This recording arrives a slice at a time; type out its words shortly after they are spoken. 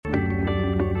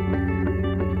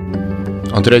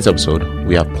On today's episode,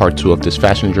 we have part 2 of this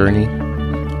fashion journey.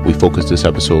 We focus this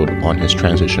episode on his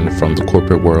transition from the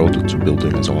corporate world to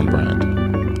building his own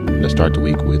brand. Let's start the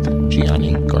week with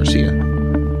Gianni Garcia.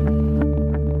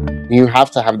 You have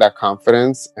to have that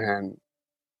confidence and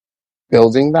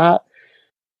building that.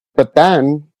 But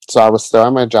then, so I was still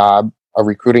at my job. A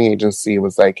recruiting agency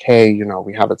was like, hey,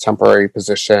 we have a temporary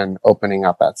position opening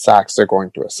up at Saks. They're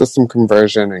going through a system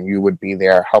conversion and you would be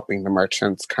there helping the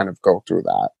merchants kind of go through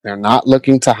that. They're not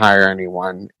looking to hire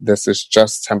anyone. This is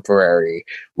just temporary.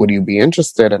 Would you be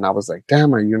interested? And I was like,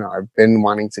 damn, I've been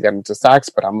wanting to get into Saks,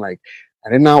 but I'm like, I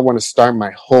did not want to start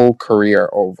my whole career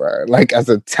over, like as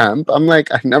a temp. I'm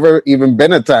like, I've never even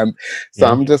been a temp. So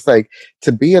I'm just like,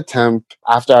 to be a temp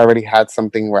after I already had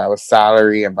something where I was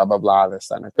salary and blah, blah, blah,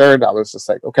 this and a third, I was just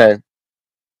like, okay.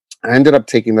 I ended up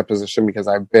taking the position because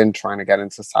I've been trying to get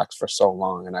into Saks for so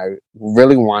long and I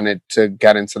really wanted to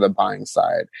get into the buying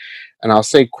side. And I'll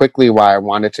say quickly why I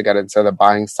wanted to get into the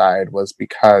buying side was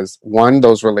because one,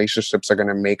 those relationships are going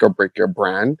to make or break your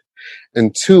brand.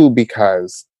 And two,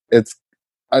 because it's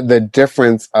the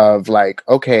difference of like,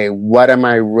 okay, what am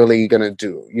I really going to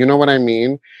do? You know what I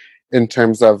mean? In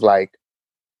terms of like,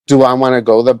 do I want to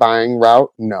go the buying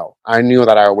route? No, I knew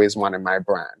that I always wanted my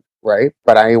brand, right?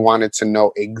 But I wanted to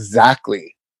know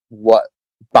exactly what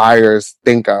buyers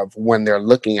think of when they're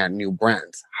looking at new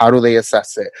brands. How do they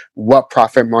assess it? What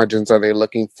profit margins are they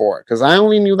looking for? Because I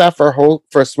only knew that for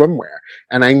swimwear.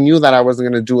 And I knew that I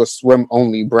wasn't going to do a swim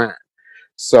only brand.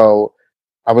 So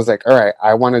I was like, all right,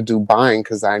 I want to do buying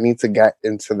because I need to get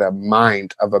into the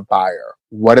mind of a buyer.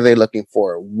 What are they looking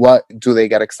for? What do they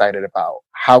get excited about?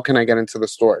 How can I get into the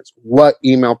stores? What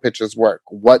email pitches work?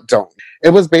 What don't?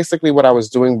 It was basically what I was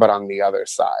doing, but on the other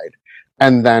side.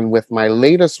 And then with my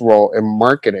latest role in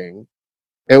marketing,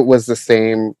 it was the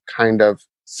same kind of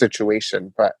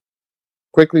situation. But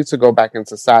quickly to go back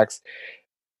into Saks,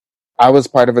 I was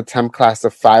part of a temp class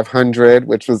of 500,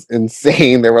 which was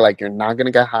insane. They were like, you're not going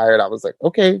to get hired. I was like,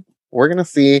 okay, we're going to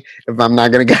see if I'm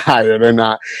not going to get hired or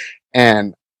not.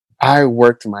 And I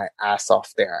worked my ass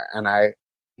off there and I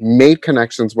made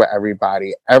connections with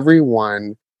everybody.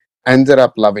 Everyone ended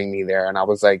up loving me there. And I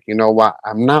was like, you know what?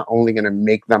 I'm not only going to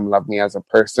make them love me as a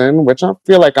person, which I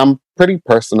feel like I'm pretty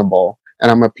personable and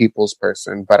I'm a people's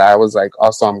person, but I was like,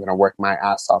 also, I'm going to work my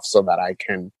ass off so that I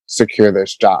can secure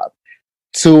this job.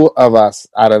 2 of us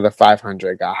out of the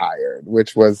 500 got hired,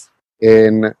 which was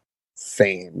insane.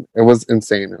 It was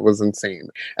insane.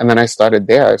 And then I started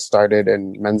there. I started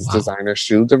in men's designer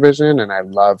shoe division and I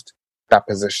loved that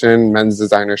position. Men's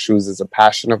designer shoes is a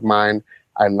passion of mine.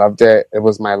 I loved it. It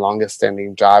was my longest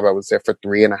standing job. I was there for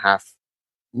 3.5,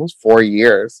 almost 4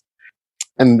 years.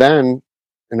 And then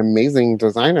an amazing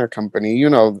designer company,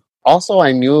 also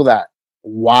I knew that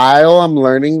while I'm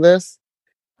learning this,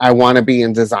 I want to be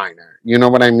in designer. You know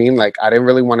what I mean? Like, I didn't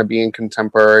really want to be in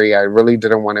contemporary. I really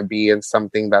didn't want to be in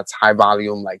something that's high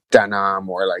volume, like denim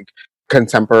or like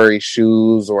contemporary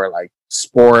shoes or like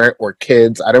sport or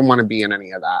kids. I didn't want to be in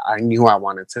any of that. I knew I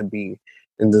wanted to be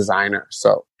in designer.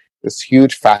 So this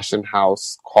huge fashion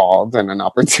house called and an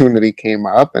opportunity came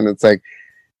up. And it's like,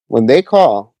 when they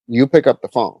call, you pick up the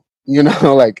phone.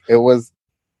 Like it was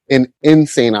an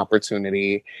insane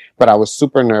opportunity, but I was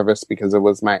super nervous because it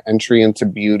was my entry into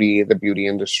the beauty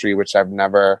industry, which I've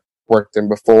never worked in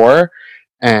before.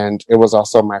 And it was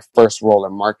also my first role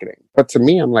in marketing. But to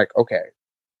me, I'm like, okay,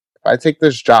 if I take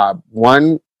this job,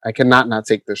 one, I cannot not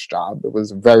take this job. It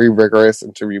was a very rigorous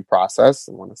interview process.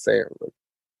 I want to say it was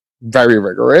very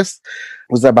rigorous.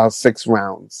 It was about 6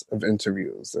 rounds of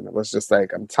interviews. And it was just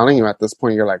like, I'm telling you at this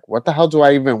point, you're like, what the hell do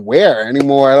I even wear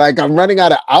anymore? Like I'm running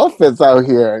out of outfits out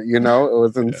here. It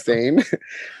was insane.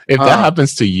 If that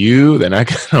happens to you, then I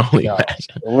can only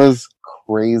imagine. It was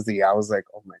crazy. I was like,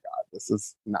 oh my God, this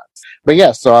is nuts. But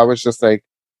yeah, so I was just like,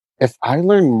 if I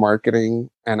learn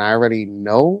marketing and I already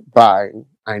know buying,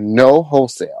 I know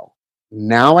wholesale,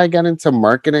 now I get into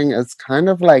marketing, it's kind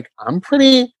of like, I'm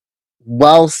pretty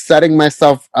well setting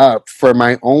myself up for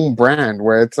my own brand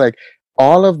where it's like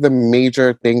all of the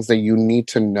major things that you need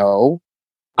to know,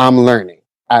 I'm learning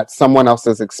at someone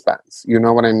else's expense. You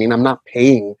know what I mean? I'm not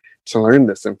paying to learn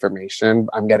this information.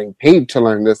 I'm getting paid to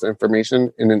learn this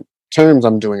information. And in terms,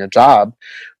 I'm doing a job.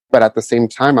 But at the same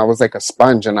time, I was like a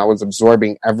sponge and I was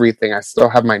absorbing everything. I still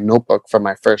have my notebook from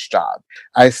my first job.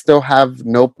 I still have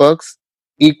notebooks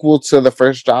equal to the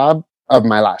first job of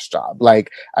my last job.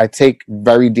 Like I take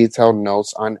very detailed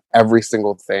notes on every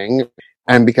single thing.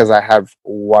 And because I have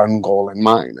one goal in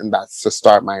mind, and that's to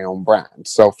start my own brand.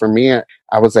 So for me,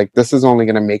 I was like, this is only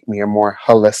going to make me a more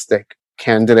holistic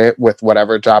candidate with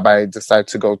whatever job I decide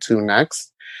to go to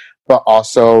next. But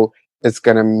also it's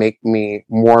going to make me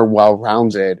more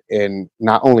well-rounded in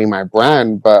not only my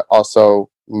brand, but also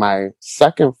my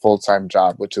second full-time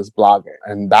job, which is blogging.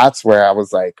 And that's where I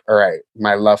was like, all right,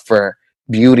 my love for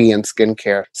beauty and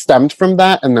skincare stemmed from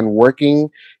that. And then working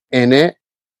in it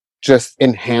just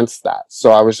enhanced that.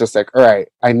 So I was just like, all right,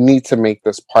 I need to make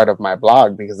this part of my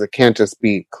blog because it can't just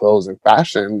be clothes and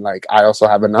fashion. Like I also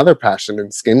have another passion in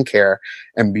skincare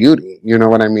and beauty. You know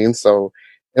what I mean? So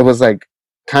it was like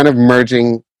kind of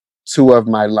merging two of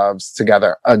my loves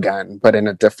together again, but in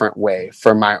a different way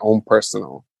for my own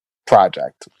personal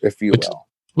project, if you will.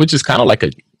 Which is kind of like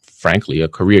frankly, a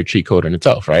career cheat code in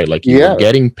itself, right? Like you were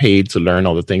getting paid to learn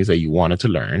all the things that you wanted to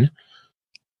learn,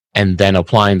 and then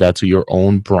applying that to your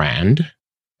own brand,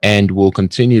 and we'll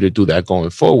continue to do that going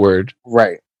forward.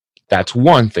 Right. That's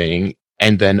one thing.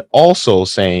 And then also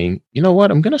saying, you know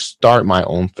what, I'm going to start my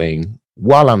own thing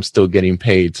while I'm still getting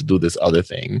paid to do this other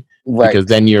thing. Right. Because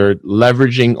then you're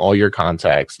leveraging all your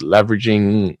contacts,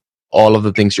 leveraging all of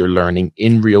the things you're learning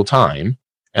in real time,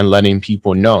 and letting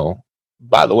people know,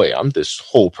 by the way, I'm this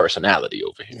whole personality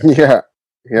over here.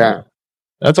 Yeah.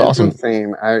 That's awesome.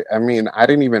 Insane. I mean, I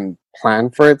didn't even plan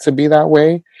for it to be that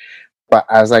way. But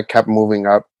as I kept moving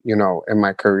up, you know, in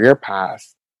my career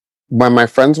path, when my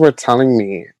friends were telling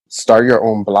me, start your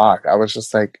own blog, I was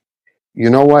just like, you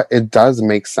know what? It does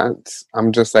make sense.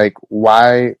 I'm just like,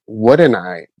 why wouldn't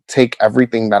I take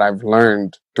everything that I've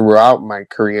learned throughout my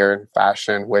career in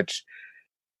fashion, which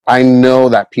I know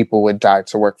that people would die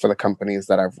to work for the companies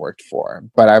that I've worked for,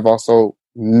 but I've also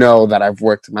know that I've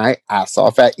worked my ass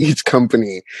off at each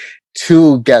company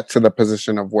to get to the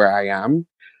position of where I am.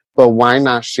 But why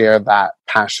not share that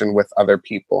passion with other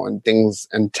people and things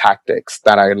and tactics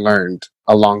that I learned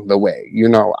along the way? You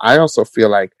know, I also feel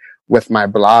like with my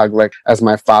blog, like as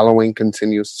my following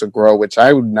continues to grow, which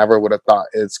I never would have thought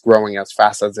it's growing as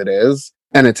fast as it is.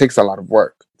 And it takes a lot of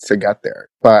work to get there.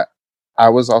 But I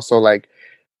was also like,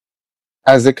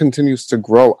 as it continues to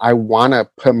grow, I want to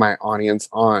put my audience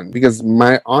on because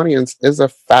my audience is a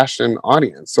fashion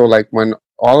audience. So like when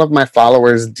all of my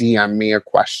followers DM me a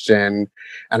question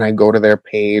and I go to their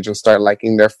page and start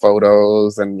liking their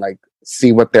photos and like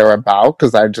see what they're about,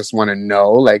 because I just want to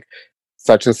know like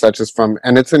such and such is from,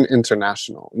 and it's an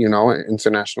international, you know, an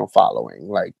international following.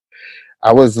 Like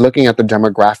I was looking at the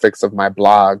demographics of my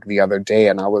blog the other day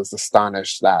and I was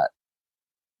astonished that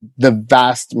the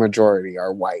vast majority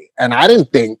are white. And I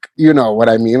didn't think, you know what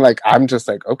I mean? Like, I'm just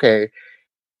like, okay,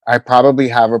 I probably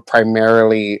have a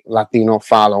primarily Latino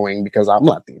following because I'm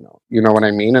Latino. You know what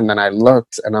I mean? And then I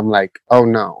looked and I'm like, oh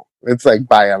no, it's like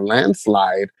by a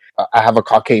landslide. I have a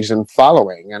Caucasian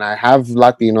following and I have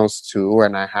Latinos too.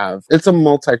 And it's a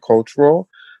multicultural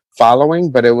following,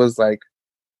 but it was like,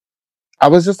 I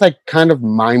was just like kind of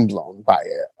mind blown by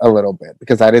it a little bit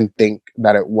because I didn't think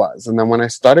that it was. And then when I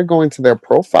started going to their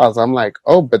profiles, I'm like,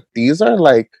 oh, but these are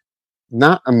like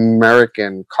not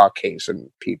American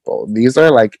Caucasian people. These are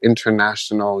like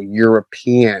international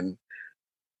European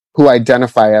who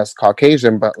identify as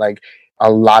Caucasian, but like a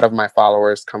lot of my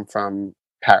followers come from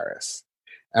Paris.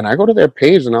 And I go to their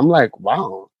page and I'm like,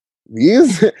 wow,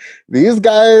 these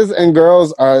guys and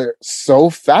girls are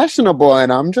so fashionable.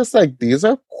 And I'm just like, these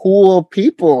are cool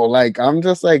people. Like, I'm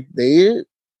just like, they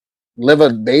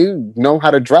know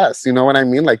how to dress. You know what I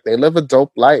mean? Like they live a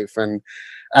dope life. And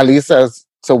at least as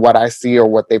to what I see or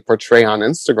what they portray on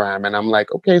Instagram. And I'm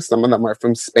like, okay, some of them are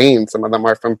from Spain. Some of them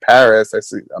are from Paris. I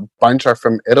see a bunch are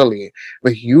from Italy,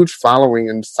 a huge following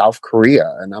in South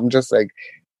Korea. And I'm just like,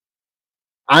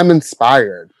 I'm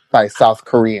inspired by South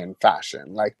Korean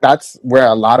fashion. Like that's where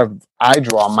I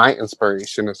draw my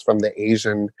inspiration is from the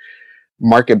Asian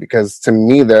market because to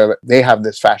me they have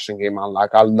this fashion game on lock.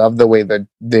 I love the way that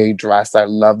they dress. I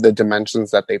love the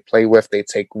dimensions that they play with. They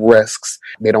take risks.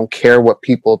 They don't care what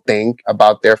people think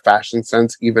about their fashion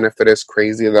sense. Even if it is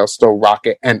crazy, they'll still rock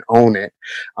it and own it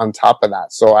on top of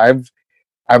that. So I've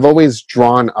always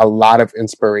drawn a lot of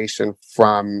inspiration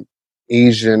from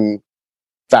Asian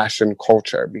fashion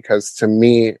culture because to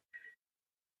me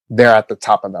they're at the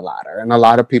top of the ladder. And a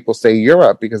lot of people say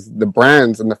Europe because the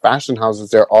brands and the fashion houses,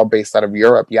 they're all based out of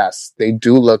Europe. Yes, they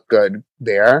do look good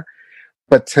there.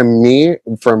 But to me,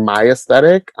 for my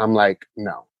aesthetic, I'm like,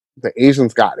 no, the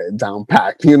Asians got it down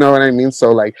packed. You know what I mean?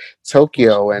 So like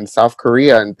Tokyo and South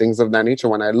Korea and things of that nature,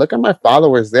 when I look at my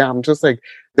followers there, I'm just like,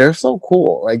 they're so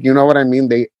cool. Like, you know what I mean?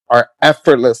 They are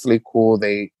effortlessly cool.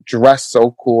 They dress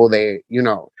so cool. They, you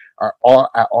know, are all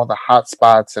at all the hot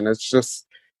spots. And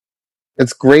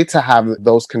it's great to have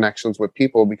those connections with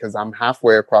people because I'm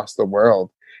halfway across the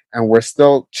world and we're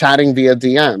still chatting via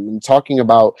DM and talking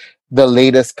about the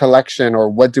latest collection, or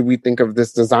what do we think of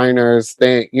this designer's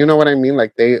thing? You know what I mean?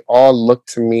 Like they all look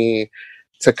to me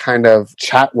to kind of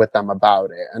chat with them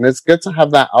about it. And it's good to have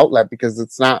that outlet because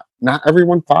it's not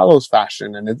everyone follows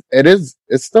fashion, and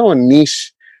it's still a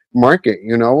niche market,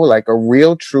 you know, like a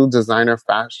real true designer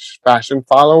fashion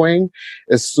following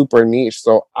is super niche.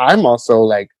 So I'm also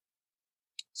like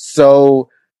so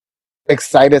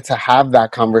excited to have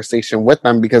that conversation with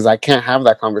them because I can't have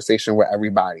that conversation with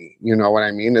everybody. You know what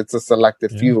I mean? It's a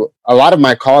selective few. A lot of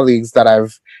my colleagues that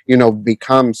I've, you know,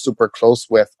 become super close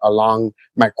with along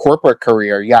my corporate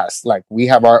career. Yes. Like we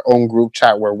have our own group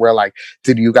chat where we're like,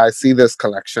 did you guys see this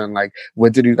collection? Like,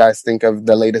 what did you guys think of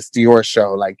the latest Dior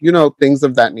show? Like, you know, things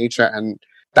of that nature. And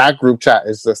that group chat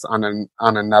is just on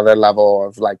another level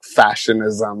of like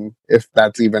fashionism, if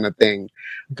that's even a thing.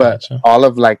 But all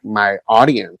of like my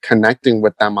audience, connecting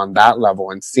with them on that level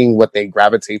and seeing what they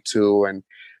gravitate to, and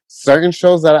certain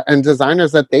shows and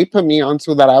designers that they put me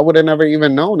onto that I would have never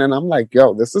even known. And I'm like,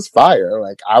 yo, this is fire.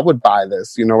 Like I would buy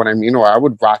this, you know what I mean? Or I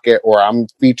would rock it, or I'm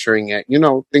featuring it, you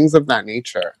know, things of that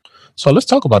nature. So let's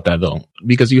talk about that though,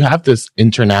 because you have this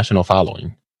international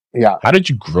following. Yeah. How did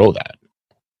you grow that?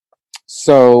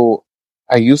 So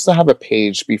I used to have a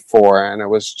page before, and it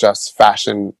was just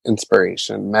fashion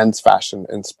inspiration, men's fashion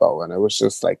inspo. And it was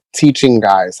just like teaching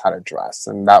guys how to dress.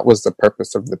 And that was the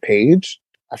purpose of the page.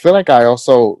 I feel like I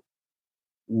also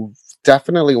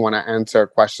definitely want to answer a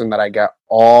question that I get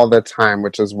all the time,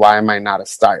 which is why am I not a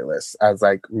stylist as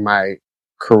like my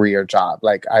career job?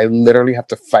 Like I literally have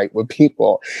to fight with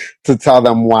people to tell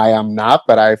them why I'm not,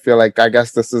 but I feel like I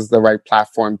guess this is the right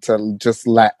platform to just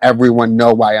let everyone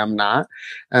know why I'm not.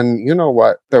 And you know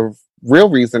what? The real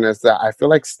reason is that I feel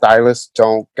like stylists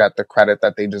don't get the credit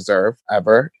that they deserve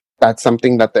ever. That's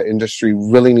something that the industry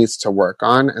really needs to work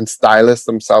on. And stylists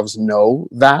themselves know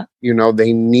that, you know,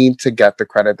 they need to get the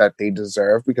credit that they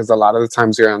deserve because a lot of the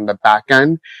times you're on the back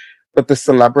end, but the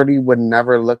celebrity would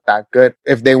never look that good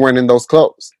if they weren't in those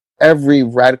clothes. Every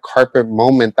red carpet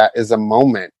moment that is a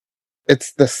moment,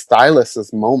 it's the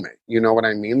stylist's moment. You know what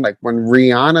I mean? Like when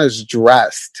Rihanna's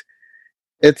dressed,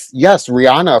 yes,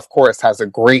 Rihanna, of course, has a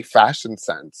great fashion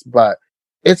sense, but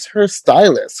it's her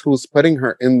stylist who's putting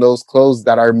her in those clothes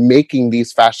that are making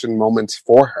these fashion moments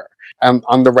for her.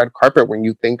 On the red carpet, when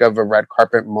you think of a red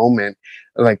carpet moment,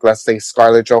 like let's say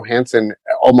Scarlett Johansson,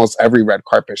 almost every red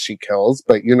carpet she kills,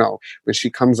 but you know, when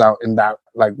she comes out in that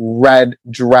like red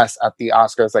dress at the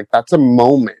Oscars, like that's a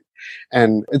moment.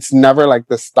 And it's never like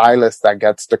the stylist that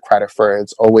gets the credit for it.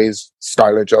 It's always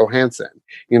Scarlett Johansson.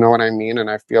 You know what I mean? And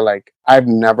I feel like I've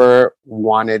never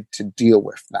wanted to deal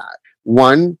with that.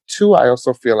 One, two, I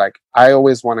also feel like I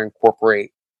always want to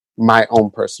incorporate my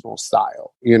own personal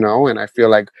style, you know? And I feel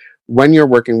like when you're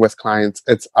working with clients,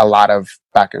 it's a lot of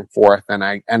back and forth. And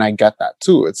I get that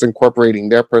too. It's incorporating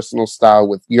their personal style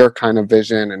with your kind of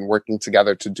vision and working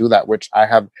together to do that, which I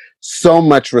have so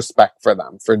much respect for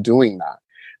them for doing that.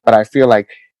 But I feel like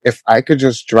if I could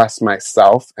just dress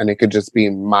myself and it could just be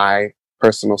my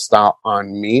personal style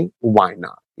on me, why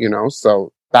not? You know,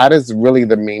 so that is really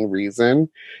the main reason.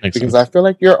 Makes because sense. I feel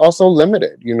like you're also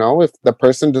limited. You know, if the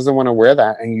person doesn't want to wear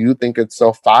that and you think it's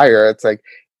so fire, it's like,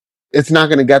 it's not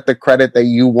going to get the credit that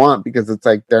you want because it's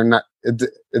like they're not, it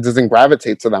doesn't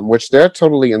gravitate to them, which they're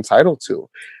totally entitled to.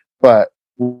 But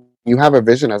you have a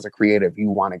vision as a creative, you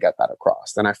want to get that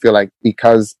across. And I feel like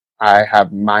because I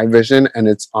have my vision and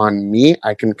it's on me,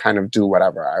 I can kind of do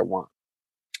whatever I want.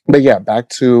 But yeah, back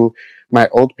to my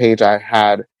old page I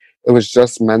had, it was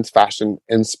just men's fashion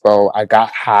inspo. I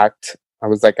got hacked. I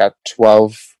was like at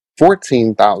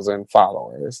 14,000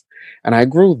 followers. And I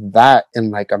grew that in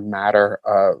like a matter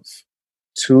of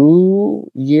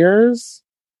 2 years,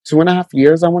 2.5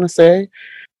 years, I want to say.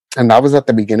 And that was at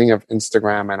the beginning of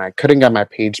Instagram. And I couldn't get my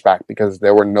page back because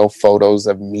there were no photos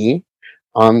of me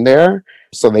on there.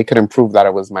 So they couldn't prove that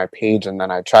it was my page. And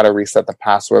then I tried to reset the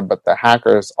password, but the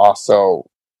hackers also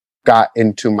got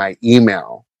into my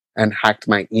email and hacked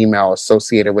my email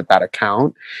associated with that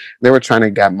account. They were trying to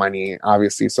get money,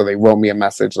 obviously. So they wrote me a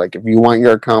message like, if you want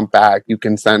your account back, you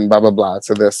can send blah, blah, blah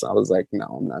to this. I was like, no,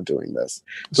 I'm not doing this.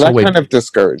 So that kind of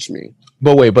discouraged me.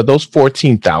 But those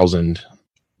 14,000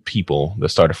 people that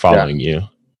started following you,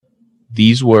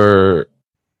 these were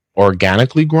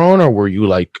organically grown, or were you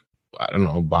like, I don't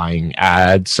know, buying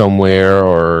ads somewhere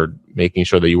or making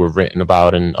sure that you were written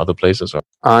about in other places?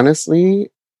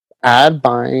 Honestly, ad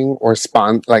buying or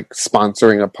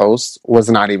sponsoring a post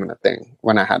was not even a thing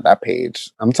when I had that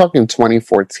page. I'm talking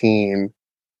 2014,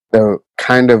 the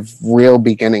kind of real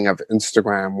beginning of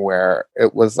Instagram where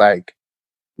it was like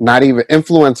not even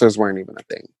influencers weren't even a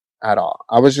thing at all.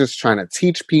 I was just trying to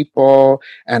teach people,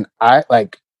 and I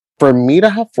like for me to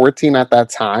have 14 at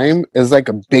that time is like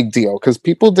a big deal because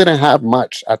people didn't have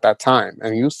much at that time.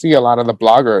 And you see a lot of the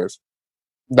bloggers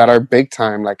that are big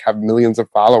time, like have millions of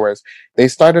followers. They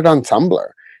started on Tumblr,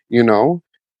 you know,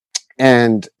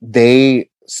 and they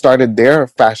started their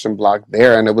fashion blog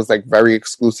there, and it was like very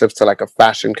exclusive to like a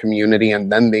fashion community.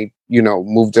 And then they, you know,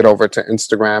 moved it over to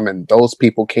Instagram, and those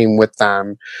people came with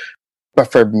them. But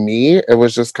for me, it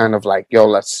was just kind of like, yo,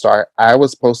 let's start. I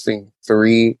was posting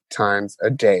 3 times a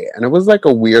day. And it was like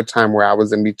a weird time where I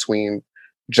was in between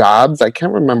jobs. I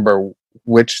can't remember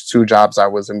which 2 jobs I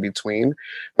was in between,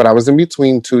 but I was in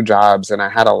between 2 jobs and I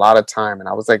had a lot of time. And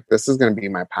I was like, this is going to be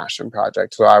my passion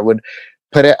project. So I would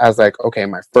put it as like, okay,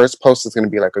 my first post is going to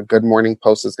be like a good morning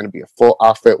post. Is going to be a full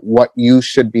outfit, what you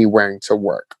should be wearing to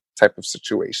work type of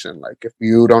situation. Like if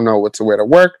you don't know what to wear to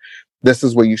work, this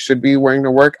is what you should be wearing to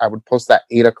work. I would post at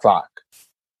 8 o'clock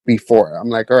before. I'm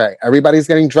like, all right, everybody's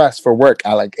getting dressed for work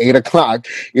at like 8 o'clock.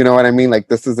 You know what I mean? Like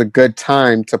this is a good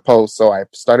time to post. So I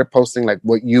started posting like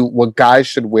what guys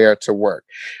should wear to work.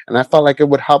 And I felt like it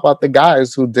would help out the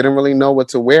guys who didn't really know what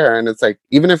to wear. And it's like,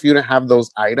 even if you didn't have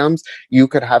those items, you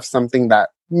could have something that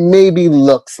maybe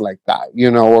looks like that,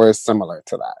 you know, or is similar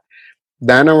to that.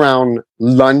 Then around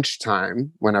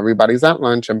lunchtime, when everybody's at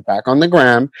lunch and back on the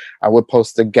gram, I would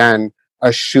post again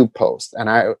a shoe post. And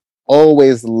I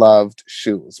always loved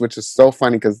shoes, which is so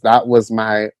funny because that was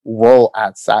my role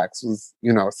at Saks, was,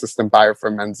 you know, assistant buyer for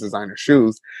men's designer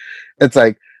shoes. It's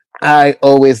like, I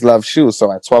always loved shoes.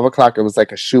 So at 12 o'clock, it was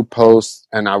like a shoe post,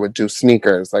 and I would do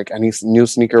sneakers, like any new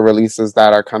sneaker releases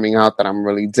that are coming out that I'm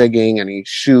really digging, any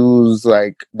shoes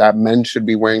like that men should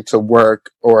be wearing to work,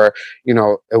 or, you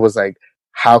know, it was like,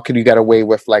 how could you get away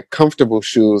with like comfortable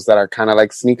shoes that are kind of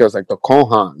like sneakers, like the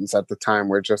Kohans at the time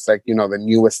were just like, you know, the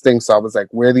newest thing. So I was like,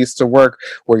 wear these to work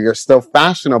where you're still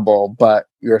fashionable, but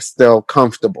you're still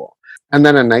comfortable. And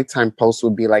then a nighttime post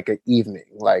would be like an evening,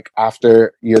 like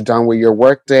after you're done with your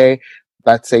work day.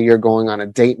 Let's say you're going on a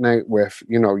date night with,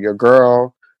 you know, your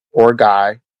girl or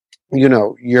guy, you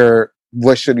know,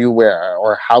 what should you wear,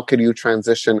 or how could you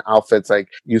transition outfits? Like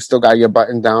you still got your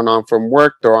button down on from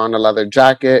work, throw on a leather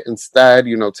jacket instead,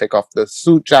 you know, take off the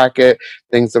suit jacket,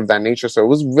 things of that nature. So it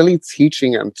was really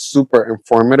teaching and super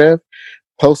informative.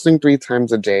 Posting 3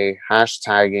 times a day,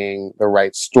 hashtagging the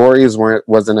right stories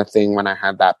wasn't a thing when I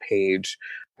had that page.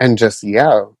 And just,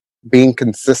 yeah, being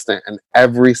consistent. And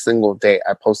every single day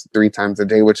I posted 3 times a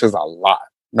day, which is a lot.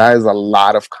 That is a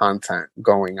lot of content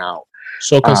going out.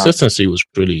 So consistency was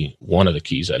really one of the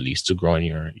keys, at least, to growing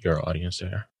your audience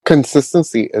there.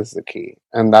 Consistency is the key.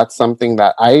 And that's something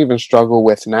that I even struggle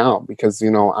with now because,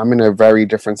 you know, I'm in a very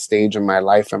different stage in my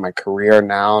life and my career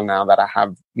now that I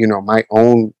have, you know, my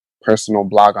own personal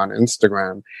blog on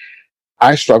Instagram.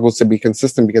 I struggle to be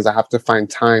consistent because I have to find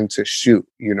time to shoot,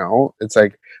 you know? It's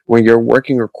like when you're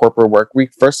working a corporate work week,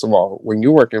 first of all, when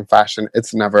you work in fashion,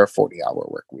 it's never a 40-hour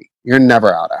work week. You're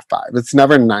never out at 5. It's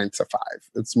never 9 to 5.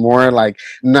 It's more like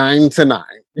 9 to 9.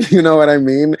 You know what I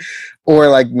mean? Or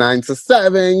like 9 to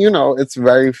 7, you know, it's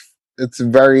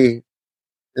very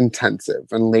intensive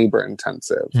and labor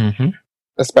intensive. Mm-hmm.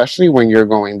 Especially when you're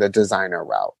going the designer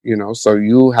route, you know, so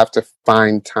you have to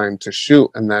find time to shoot.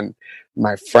 And then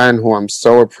my friend, who I'm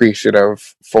so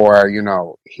appreciative for, you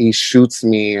know, he shoots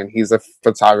me and he's a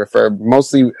photographer.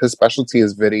 Mostly his specialty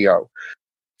is video.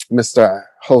 Mr.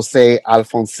 Jose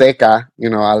Alfonseca, you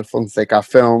know, Alfonseca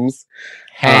Films.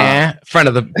 Friend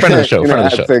of the show. I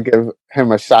had to give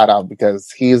him a shout out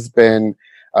because he's been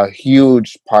a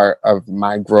huge part of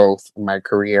my growth, my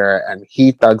career, and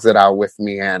he thugs it out with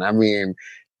me. And I mean,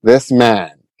 this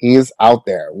man, he's out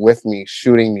there with me,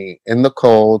 shooting me in the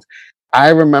cold. I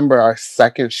remember our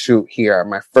second shoot here.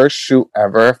 My first shoot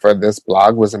ever for this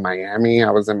blog was in Miami.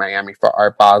 I was in Miami for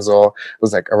Art Basel. It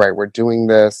was like, all right, we're doing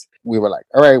this. We were like,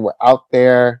 all right, we're out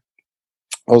there.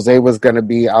 Jose was going to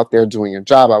be out there doing a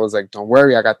job. I was like, don't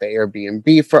worry, I got the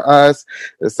Airbnb for us,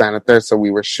 this and the third. So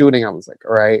we were shooting. I was like,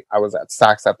 all right, I was at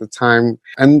Saks at the time.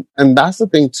 And that's the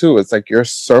thing too. It's like your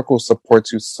circle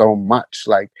supports you so much.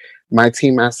 Like my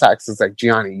team at Saks is like,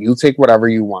 Gianni, you take whatever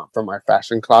you want from my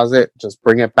fashion closet. Just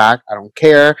bring it back. I don't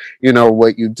care. You know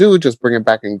what you do. Just bring it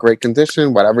back in great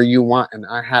condition, whatever you want. And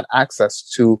I had access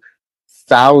to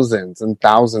thousands and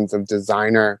thousands of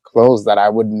designer clothes that I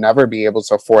would never be able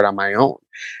to afford on my own.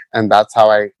 And that's how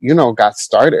I, you know, got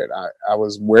started. I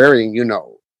was wearing, you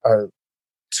know, a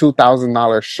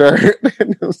 $2,000 shirt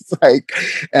and it was like,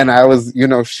 and I was, you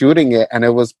know, shooting it and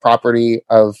it was property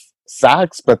of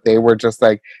Saks, but they were just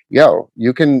like, yo,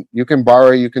 you can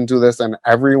borrow, you can do this. And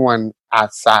everyone at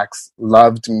Saks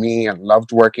loved me and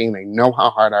loved working. They know how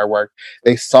hard I work.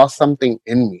 They saw something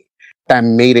in me that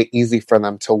made it easy for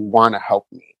them to want to help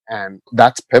me. And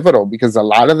that's pivotal because a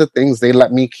lot of the things they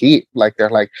let me keep, like they're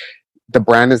like, the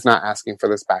brand is not asking for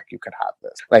this back. You could have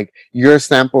this. Like your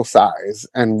sample size,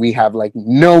 and we have like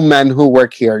no men who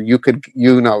work here. You could,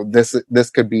 this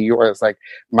could be yours. Like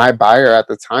my buyer at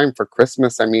the time for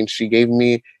Christmas, I mean, she gave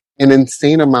me an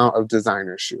insane amount of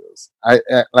designer shoes. I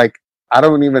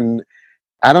don't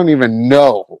even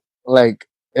know, like,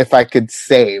 if I could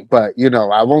say, but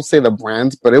I won't say the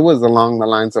brands, but it was along the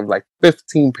lines of like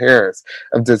 15 pairs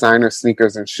of designer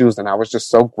sneakers and shoes. And I was just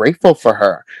so grateful for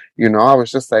her. I was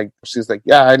just like, she's like,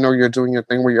 yeah, I know you're doing your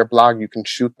thing with your blog. You can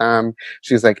shoot them.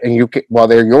 She's like, and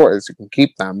they're yours. You can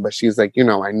keep them. But she's like,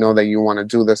 I know that you want to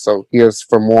do this. So here's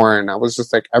for more. And I was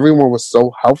just like, everyone was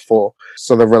so helpful.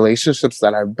 So the relationships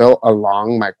that I built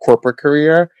along my corporate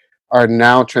career are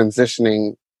now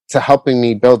transitioning to helping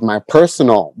me build my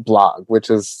personal blog, which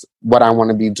is what I want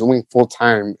to be doing full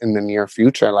time in the near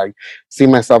future. Like, see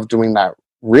myself doing that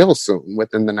real soon,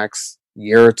 within the next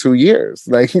year or 2 years,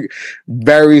 like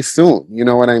very soon. You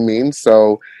know what I mean?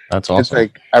 So that's awesome. It's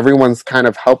like everyone's kind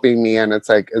of helping me, and it's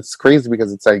like, it's crazy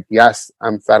because it's like, yes,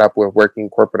 I'm fed up with working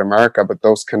corporate America, but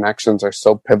those connections are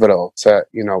so pivotal to,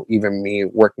 even me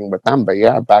working with them. But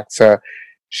yeah, back to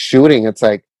shooting, it's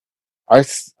like,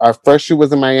 our first shoot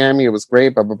was in Miami. It was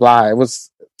great, blah, blah, blah.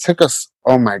 Took us,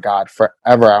 oh my God,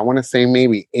 forever. I want to say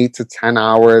maybe 8 to 10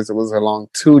 hours. It was a long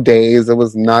 2 days. It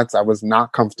was nuts. I was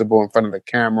not comfortable in front of the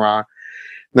camera.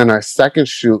 Then our second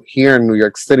shoot here in New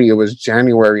York City, it was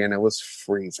January and it was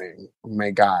freezing. Oh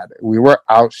my God. We were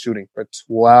out shooting for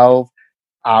 12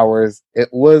 hours. It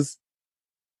was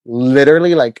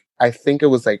literally like, I think it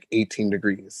was like 18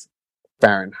 degrees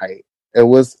Fahrenheit. It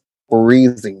was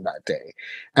freezing that day.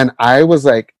 And I was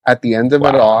like, at the end of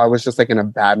it all, I was just like in a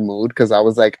bad mood because I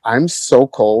was like, I'm so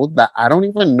cold that I don't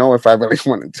even know if I really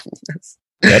want to do this.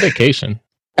 Dedication.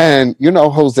 And,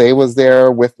 Jose was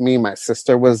there with me. My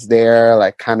sister was there,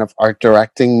 like kind of art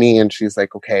directing me. And she's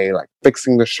like, okay, like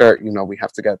fixing the shirt, we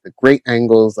have to get the great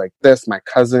angles like this. My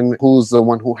cousin, who's the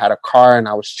one who had a car, and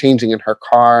I was changing in her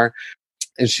car.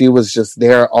 And she was just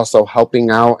there also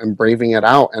helping out and braving it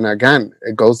out. And again,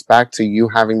 it goes back to you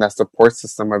having that support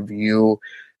system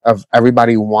of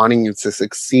everybody wanting you to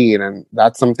succeed. And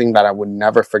that's something that I would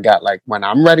never forget. Like when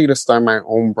I'm ready to start my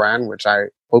own brand, which I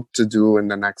hope to do in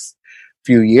the next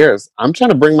few years, I'm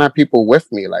trying to bring my people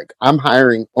with me. Like I'm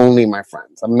hiring only my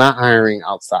friends. I'm not hiring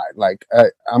outside. Like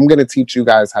I'm going to teach you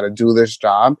guys how to do this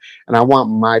job. And I want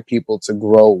my people to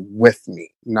grow with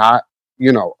me, not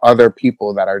other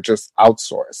people that are just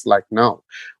outsourced. Like, no,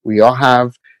 we all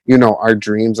have, our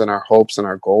dreams and our hopes and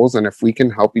our goals. And if we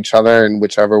can help each other in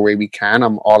whichever way we can,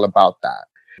 I'm all about that.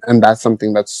 And that's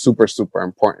something that's super, super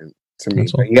important to me.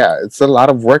 But yeah, it's a lot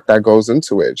of work that goes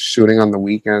into it. Shooting on the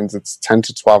weekends, it's 10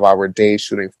 to 12 hour days,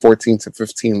 shooting 14 to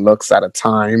 15 looks at a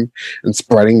time and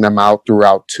spreading them out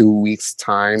throughout 2 weeks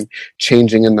time,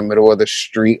 changing in the middle of the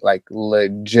street, like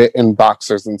legit in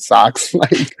boxers and socks,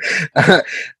 like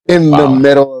in the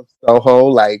middle of Soho.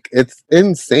 Like it's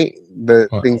insane, the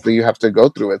things that you have to go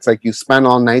through. It's like you spend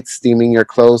all night steaming your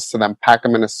clothes to then pack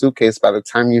them in a suitcase. By the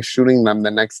time you're shooting them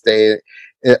the next day,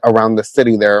 around the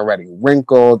city, they're already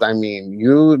wrinkled. I mean,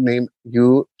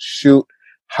 you shoot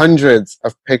hundreds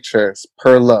of pictures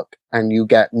per look and you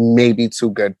get maybe 2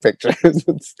 good pictures.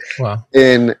 It's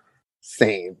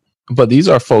insane. But these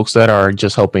are folks that are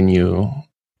just helping you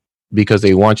because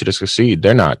they want you to succeed.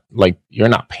 They're not like, you're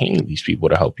not paying these people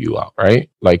to help you out, right?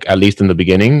 Like at least in the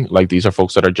beginning, like these are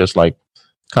folks that are just like,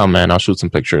 come man, I'll shoot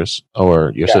some pictures.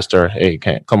 Or your sister, hey,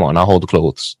 come on, I'll hold the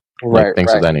clothes. Like,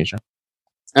 things of that nature.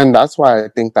 And that's why I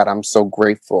think that I'm so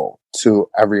grateful to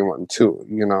everyone too.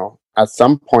 At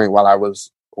some point while I was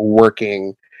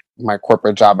working my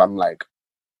corporate job, I'm like,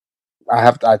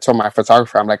 I told my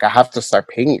photographer, I'm like, I have to start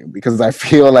paying you because I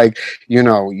feel like,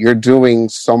 you're doing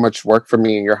so much work for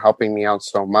me and you're helping me out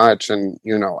so much. And,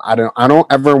 I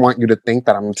don't ever want you to think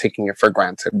that I'm taking it for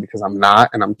granted, because I'm not.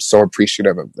 And I'm so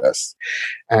appreciative of this.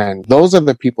 And those are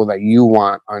the people that you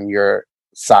want on your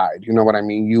side. You know what I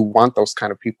mean? You want those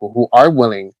kind of people who are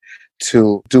willing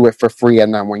to do it for free.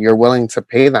 And then when you're willing to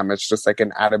pay them, it's just like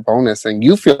an added bonus and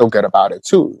you feel good about it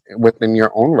too within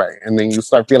your own right. And then you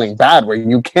start feeling bad where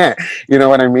you can't, you know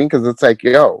what I mean? Because it's like,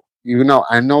 yo,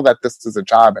 I know that this is a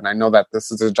job, and I know that this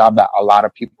is a job that a lot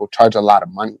of people charge a lot of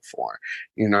money for,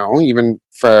 even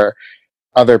for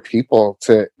other people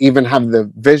to even have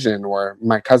the vision, or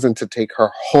my cousin to take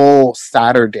her whole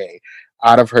Saturday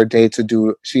out of her day to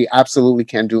do. She absolutely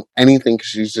can't do anything because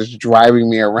she's just driving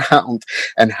me around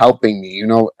and helping me,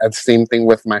 and same thing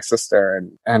with my sister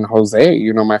and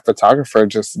Jose, my photographer,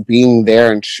 just being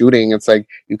there and shooting. It's like,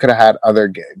 you could have had other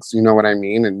gigs, you know what I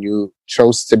mean? And you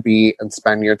chose to be and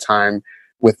spend your time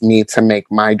with me to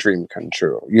make my dream come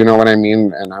true. You know what I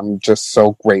mean? And I'm just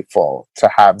so grateful to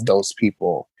have those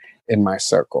people in my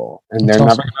circle. And That's they're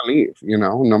awesome. never going to leave, you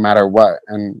know, no matter what.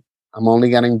 And I'm only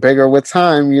getting bigger with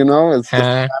time, you know, it's just a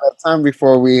matter of time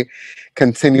before we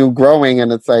continue growing.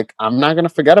 And it's like, I'm not going to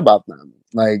forget about them.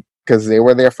 Like, because they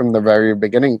were there from the very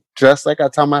beginning, just like I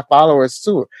tell my followers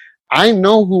too. I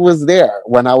know who was there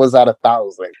when I was at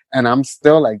 1,000. And I'm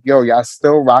still like, yo, y'all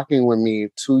still rocking with me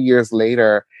 2 years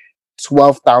later,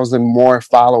 12,000 more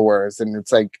followers. And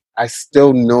it's like, I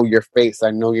still know your face.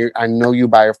 I know you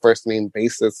by a first name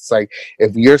basis. It's like,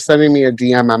 if you're sending me a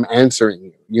DM, I'm answering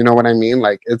you. You know what I mean?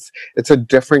 Like it's a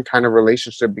different kind of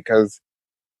relationship, because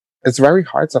it's very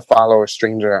hard to follow a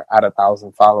stranger at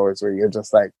 1,000 followers where you're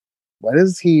just like, what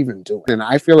is he even doing? And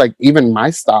I feel like even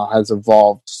my style has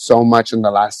evolved so much in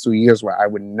the last 2 years, where I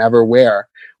would never wear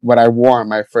what I wore on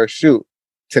my first shoot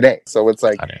today. So it's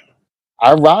like,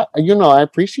 I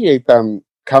appreciate them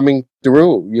coming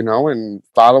through, you know, and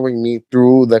following me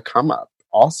through the come up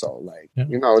also. Like,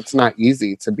 you know, it's not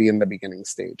easy to be in the beginning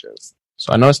stages.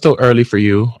 So I know it's still early for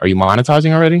you. Are you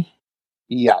monetizing already?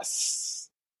 Yes.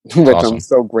 Which awesome. I'm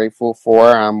so grateful for.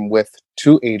 I'm with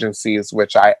 2 agencies,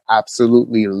 which I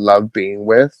absolutely love being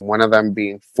with. One of them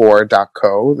being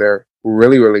 4.co. They're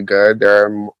really, really good. They're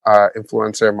an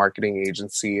influencer marketing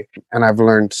agency, and I've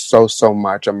learned so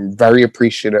much. I'm very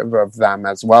appreciative of them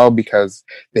as well, because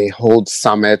they hold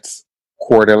summits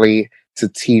quarterly to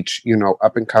teach, you know,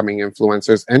 up and coming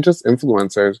influencers and just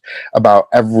influencers about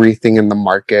everything in the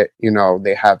market. You know,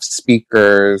 they have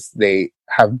speakers, they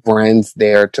have brands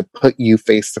there to put you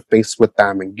face to face with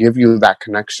them and give you that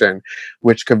connection,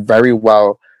 which could very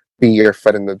well be your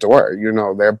foot in the door. You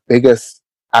know, their biggest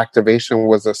activation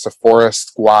was a Sephora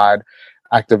squad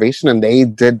activation, and they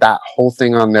did that whole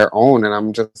thing on their own. And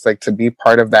I'm just like, to be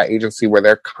part of that agency where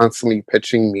they're constantly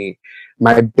pitching me.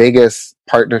 My biggest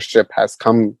partnership has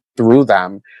come through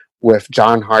them with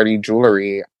John Hardy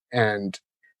Jewelry, and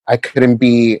I couldn't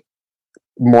be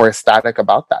more ecstatic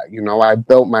about that. You know, I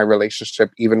built my relationship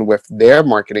even with their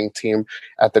marketing team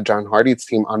at the John Hardy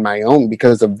team on my own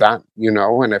because of them, you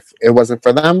know, and if it wasn't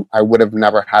for them, I would have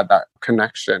never had that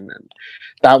connection. And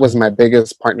that was my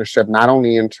biggest partnership, not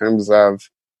only in terms of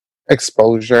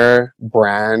exposure,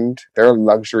 brand, they're a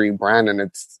luxury brand, and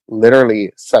it's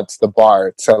literally sets the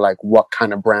bar to like what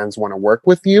kind of brands want to work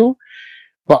with you,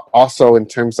 but also in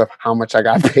terms of how much I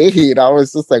got paid. I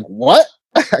was just like, what?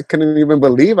 I couldn't even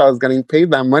believe I was getting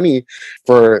paid that money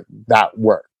for that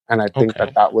work. And I think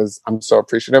I'm so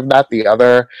appreciative of that. The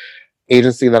other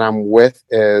agency that I'm with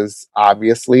is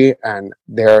Obviously, and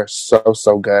they're so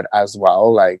good as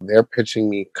well. Like, they're pitching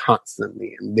me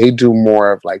constantly, and they do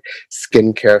more of like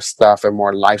skincare stuff and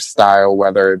more lifestyle,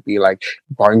 whether it be like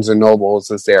Barnes and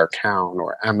Nobles is their account,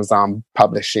 or Amazon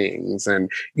Publishings, and,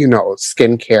 you know,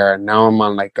 skincare. And now I'm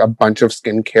on like a bunch of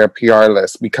skincare PR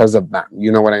lists because of them.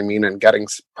 You know what I mean? And getting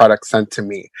products sent to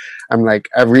me. I'm like,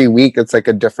 every week it's like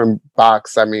a different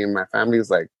box. I mean, my family's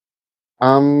like,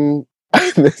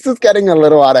 this is getting a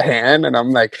little out of hand. And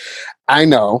I'm like, I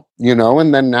know, you know,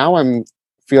 and then now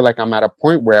feel like I'm at a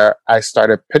point where I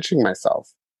started pitching myself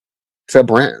to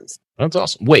brands. That's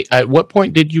awesome. Wait, at what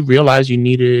point did you realize you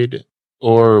needed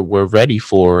or were ready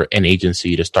for an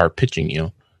agency to start pitching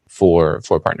you for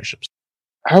partnerships?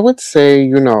 I would say,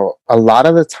 you know, a lot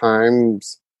of the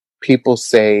times people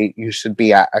say you should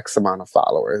be at X amount of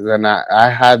followers. And I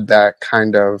had that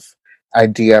kind of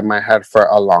idea in my head for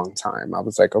a long time. I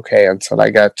was like, okay, until I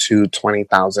get to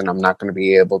 20,000, I'm not going to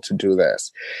be able to do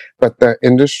this. But the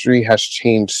industry has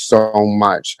changed so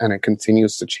much, and it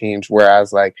continues to change.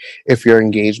 Whereas, like, if your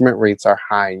engagement rates are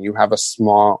high and you have a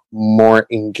small, more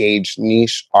engaged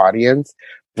niche audience,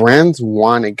 brands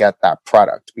want to get that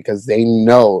product because they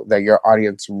know that your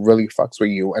audience really fucks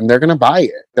with you, and they're going to buy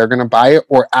it. They're going to buy it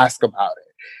or ask about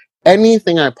it.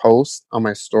 Anything I post on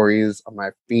my stories, on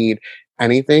my feed,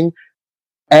 anything,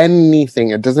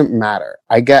 it doesn't matter.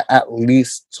 I get at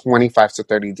least 25 to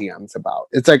 30 DMs about.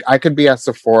 It's like, I could be at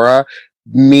Sephora,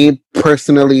 me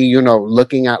personally, you know,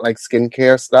 looking at like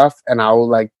skincare stuff, and I'll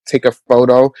like take a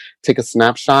photo, take a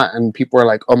snapshot, and people are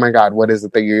like, oh my God, what is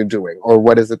it that you're doing? Or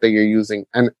what is it that you're using?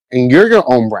 And you're your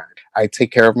own brand. I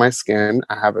take care of my skin.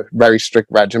 I have a very strict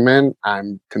regimen.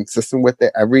 I'm consistent with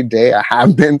it every day. I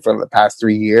have been for the past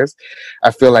 3 years.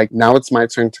 I feel like now it's my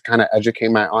turn to kind of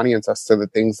educate my audience as to the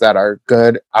things that are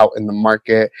good out in the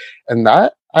market. And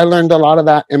that I learned a lot of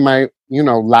that in my, you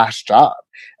know, last job.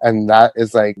 And that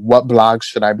is like, what blogs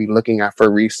should I be looking at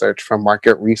for research, for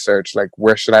market research? Like,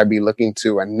 where should I be looking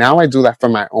to? And now I do that for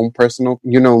my own personal,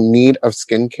 you know, need of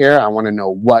skincare. I want to know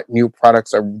what new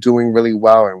products are doing really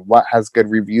well and what has good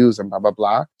reviews and blah, blah,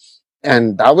 blah.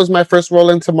 And that was my first role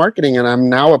into marketing. And I'm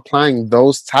now applying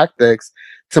those tactics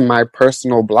to my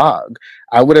personal blog.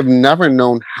 I would have never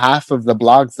known half of the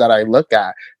blogs that I look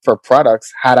at for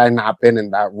products had I not been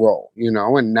in that role, you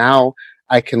know? And now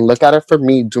I can look at it for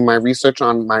me, do my research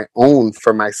on my own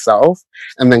for myself,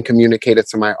 and then communicate it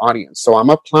to my audience. So I'm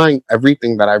applying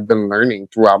everything that I've been learning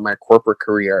throughout my corporate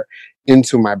career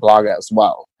into my blog as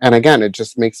well. And again, it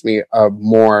just makes me a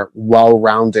more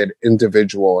well-rounded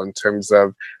individual in terms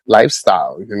of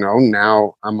lifestyle. You know,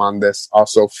 now I'm on this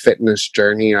also fitness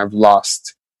journey. I've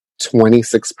lost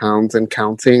 26 pounds and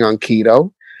counting on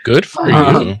keto. Good for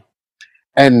you.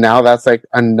 And now that's like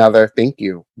another thank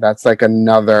you. That's like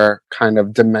another kind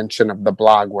of dimension of the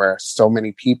blog where so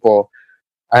many people,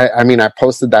 I mean, I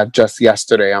posted that just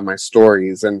yesterday on my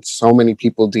stories, and so many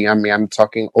people DM me. I'm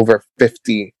talking over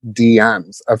 50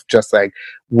 DMs of just like,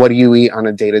 what do you eat on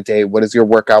a day-to-day? What is your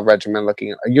workout regimen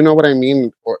looking at? You know what I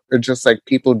mean? Or just like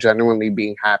people genuinely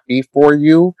being happy for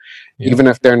you, even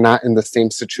if they're not in the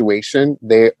same situation,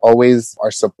 they always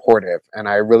are supportive. And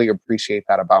I really appreciate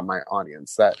that about my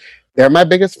audience, that they're my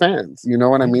biggest fans. You know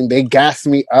what I mean? They gas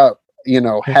me up, you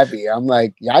know, heavy. I'm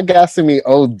like, y'all gassing me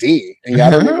OD, and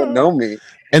y'all don't even know me.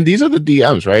 And these are the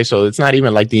DMs, right? So it's not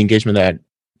even like the engagement that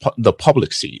the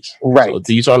public sees. Right. So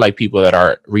these are like people that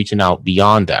are reaching out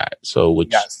beyond that. So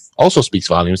which also speaks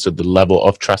volumes to the level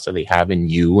of trust that they have in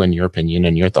you and your opinion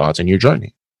and your thoughts and your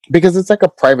journey. Because it's like a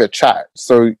private chat.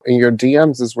 So in your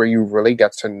DMs is where you really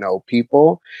get to know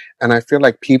people. And I feel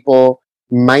like people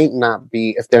might not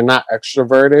be, if they're not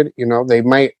extroverted, you know, they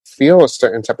might feel a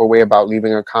certain type of way about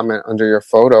leaving a comment under your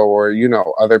photo, or, you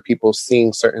know, other people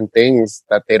seeing certain things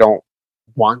that they don't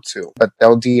want to, but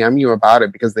they'll DM you about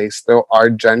it because they still are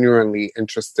genuinely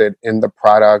interested in the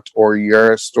product or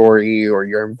your story or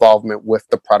your involvement with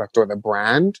the product or the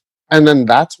brand. And then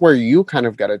that's where you kind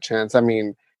of get a chance. I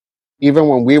mean, even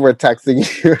when we were texting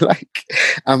you, like,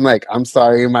 I'm like, I'm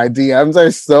sorry, my DMs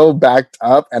are so backed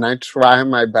up, and I try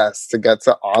my best to get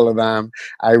to all of them.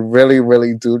 I really,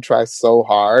 really do try so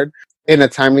hard. In a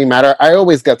timely manner. I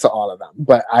always get to all of them,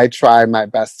 but I try my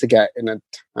best to get in a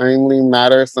timely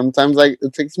manner. Sometimes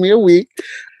it takes me a week,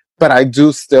 but I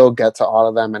do still get to all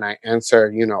of them, and I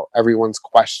answer, you know, everyone's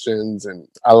questions. And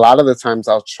a lot of the times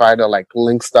I'll try to like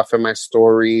link stuff in my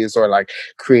stories or like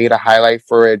create a highlight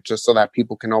for it, just so that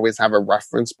people can always have a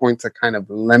reference point to kind of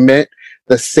limit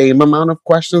the same amount of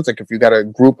questions. Like if you got a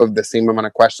group of the same amount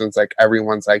of questions, like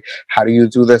everyone's like, how do you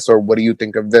do this? Or what do you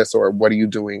think of this? Or what are you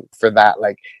doing for that?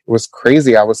 Like it was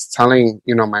crazy. I was telling,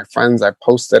 you know, my friends, I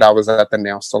posted, I was at the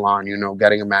nail salon, you know,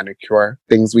 getting a manicure,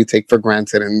 things we take for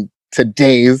granted in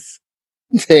today's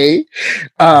day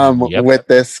with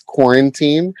this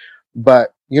quarantine.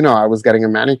 But, you know, I was getting a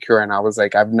manicure, and I was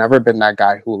like, I've never been that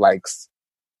guy who likes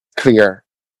clear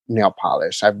nail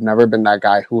polish. I've never been that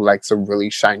guy who likes a really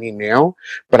shiny nail,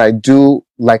 but I do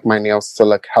like my nails to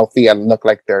look healthy and look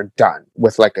like they're done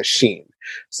with like a sheen.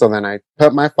 So then I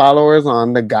put my followers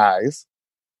on, the guys,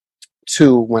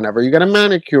 to whenever you get a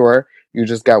manicure, you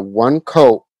just get one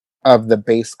coat of the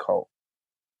base coat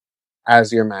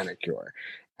as your manicure.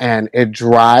 And it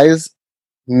dries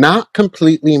not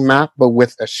completely matte, but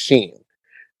with a sheen.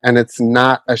 And it's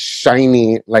not a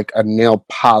shiny, like a nail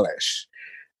polish.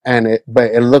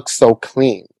 But it looks so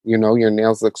clean. You know, your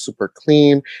nails look super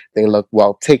clean. They look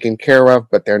well taken care of,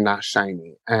 but they're not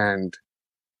shiny. And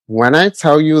when I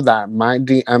tell you that my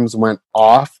DMs went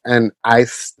off, and I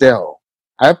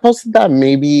posted that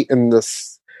maybe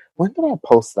when did I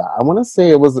post that? I want to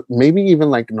say it was maybe even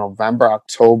like November,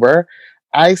 October.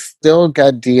 I still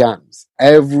get DMs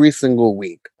every single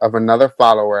week of another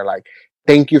follower like,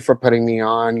 thank you for putting me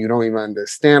on. You don't even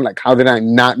understand. Like, how did I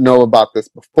not know about this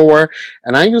before?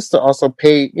 And I used to also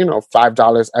pay, you know,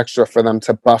 $5 extra for them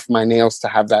to buff my nails to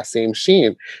have that same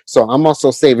sheen. So I'm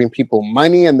also saving people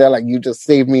money, and they're like, you just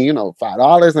saved me, you know,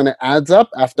 $5, and it adds up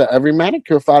after every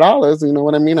manicure, $5. You know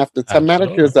what I mean? After 10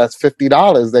 manicures, that's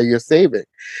 $50 that you're saving.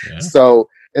 Yeah. So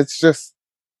it's just,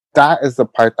 that is the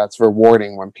part that's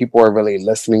rewarding, when people are really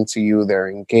listening to you, they're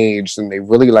engaged, and they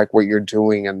really like what you're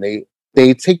doing, and they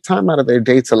take time out of their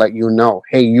day to let you know,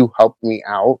 hey, you helped me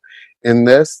out in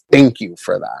this. Thank you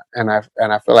for that. And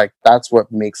I feel like that's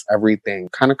what makes everything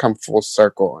kind of come full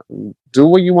circle and do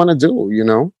what you want to do, you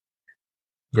know?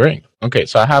 Great. Okay.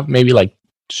 So I have maybe like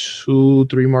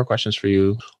 2-3 more questions for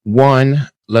you. One,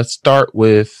 let's start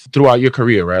with throughout your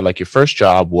career, right? Like your first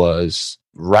job was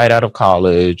right out of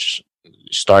college,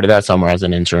 started that summer as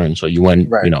an intern. So you went,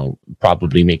 you know,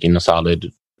 probably making a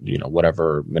solid, you know,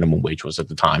 whatever minimum wage was at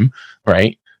the time,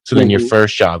 right? So then your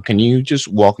first job, can you just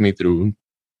walk me through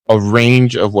a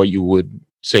range of what you would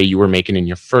say you were making in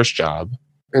your first job?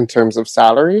 In terms of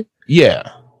salary?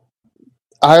 Yeah.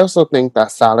 I also think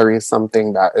that salary is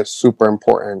something that is super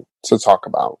important to talk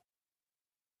about.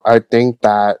 I think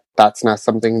that that's not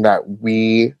something that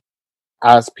we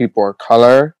as people of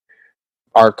color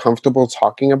are comfortable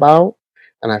talking about.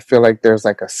 And I feel like there's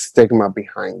like a stigma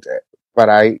behind it. But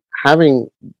having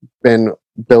been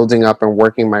building up and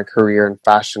working my career in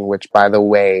fashion, which by the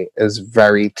way is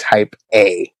very type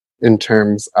A in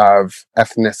terms of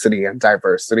ethnicity and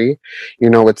diversity,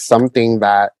 it's something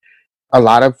that a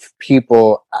lot of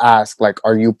people ask, like,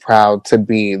 are you proud to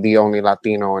be the only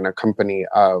Latino in a company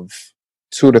of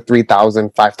 2 to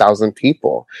 3,000, 5,000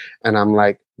 people? And I'm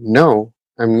like, no,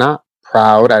 I'm not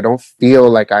proud. I don't feel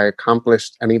like I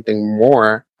accomplished anything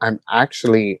more. I'm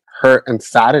actually hurt and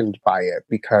saddened by it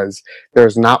because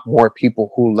there's not more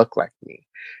people who look like me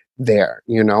there,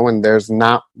 and there's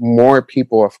not more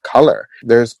people of color.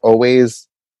 There's always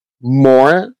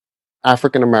more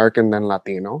African American than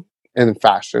Latino in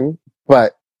fashion,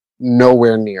 but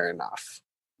nowhere near enough.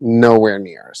 Nowhere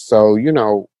near. So,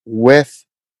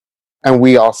 and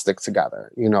we all stick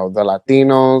together, the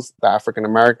Latinos, the African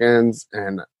Americans,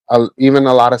 and even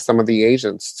a lot of some of the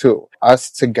Asians too. Us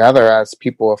together as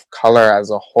people of color as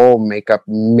a whole make up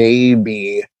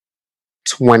maybe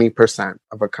 20%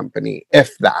 of a company,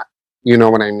 if that. You know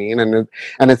what I mean? And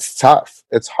it's tough.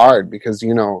 It's hard because,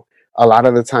 a lot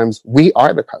of the times we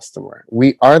are the customer.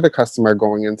 We are the customer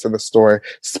going into the store,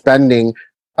 spending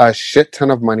a shit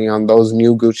ton of money on those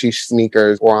new Gucci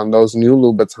sneakers or on those new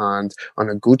Louboutins, on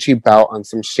a Gucci belt, on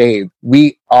some shade.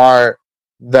 We are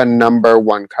the number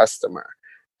one customer.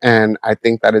 And I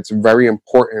think that it's very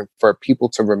important for people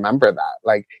to remember that.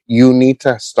 Like, you need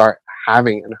to start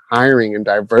having and hiring and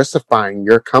diversifying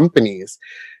your companies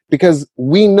because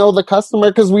we know the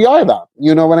customer because we are them.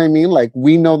 You know what I mean? Like,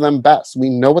 we know them best. We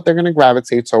know what they're going to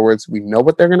gravitate towards. We know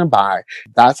what they're going to buy.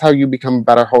 That's how you become a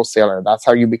better wholesaler. That's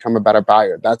how you become a better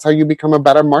buyer. That's how you become a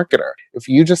better marketer. If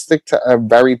you just stick to a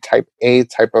very type A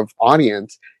type of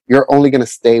audience, you're only going to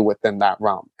stay within that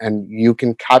realm. And you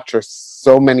can capture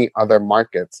so many other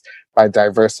markets by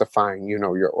diversifying,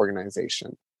 your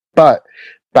organization. But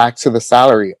back to the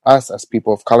salary, us as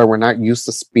people of color, we're not used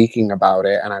to speaking about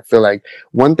it. And I feel like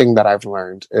one thing that I've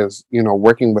learned is,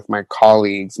 working with my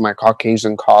colleagues, my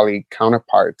Caucasian colleague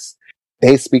counterparts,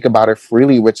 they speak about it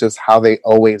freely, which is how they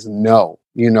always know,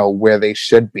 where they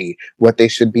should be, what they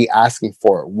should be asking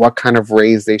for, what kind of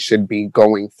raise they should be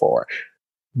going for,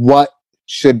 what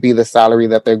should be the salary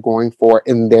that they're going for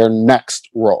in their next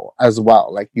role as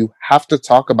well. Like, you have to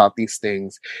talk about these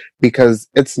things because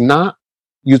it's not,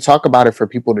 you talk about it for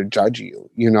people to judge you,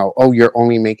 oh, you're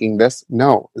only making this.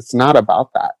 No, it's not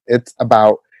about that. It's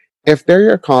about, if they're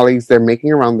your colleagues, they're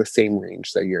making around the same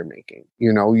range that you're making.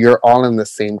 You're all in the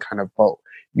same kind of boat.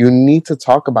 You need to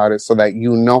talk about it so that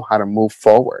you know how to move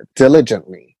forward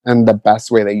diligently and the best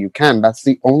way that you can. That's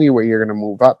the only way you're going to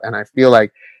move up. And I feel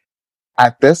like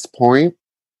at this point,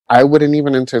 I wouldn't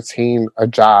even entertain a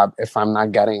job if I'm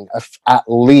not getting at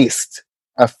least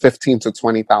a $15,000 to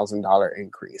 $20,000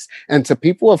 increase. And to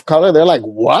people of color, they're like,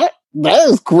 what? That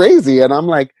is crazy. And I'm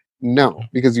like, no,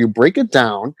 because you break it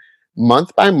down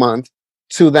month by month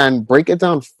to then break it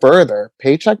down further,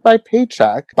 paycheck by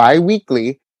paycheck,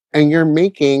 bi-weekly, and you're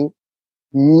making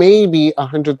maybe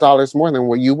 $100 more than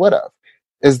what you would have.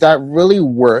 Is that really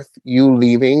worth you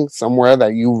leaving somewhere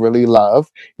that you really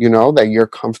love, that you're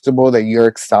comfortable, that you're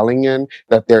excelling in,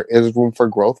 that there is room for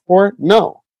growth for?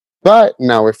 No. But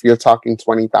now if you're talking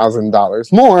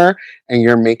 $20,000 more and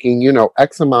you're making,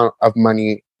 X amount of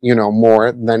money,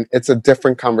 more, then it's a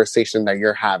different conversation that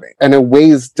you're having. And it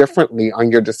weighs differently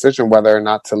on your decision whether or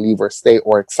not to leave or stay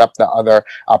or accept the other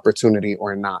opportunity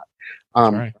or not.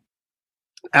 Right.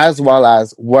 As well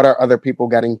as, what are other people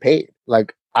getting paid?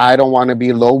 Like, I don't want to be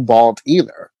lowballed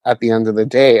either at the end of the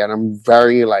day. And I'm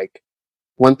very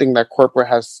one thing that corporate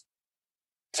has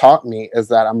taught me is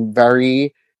that I'm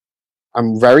very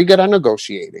good at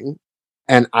negotiating,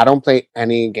 and I don't play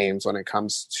any games when it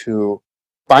comes to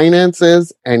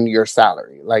finances and your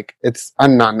salary. Like, it's a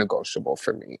non-negotiable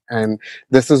for me. And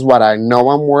this is what I know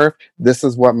I'm worth. This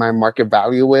is what my market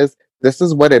value is. This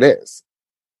is what it is.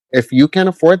 If you can't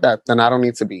afford that, then I don't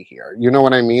need to be here. You know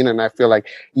what I mean? And I feel like,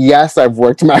 yes, I've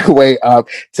worked my way up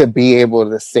to be able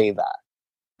to say that.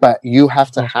 But you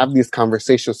have to have these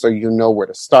conversations so you know where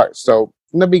to start. So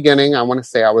in the beginning, I want to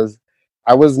say I was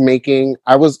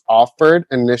offered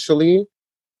initially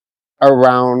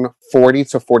around 40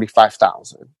 to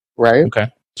 45,000, right? Okay.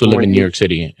 To live in New York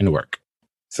City and work.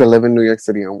 To live in New York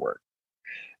City and work.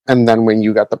 And then when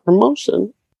you got the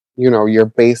promotion, your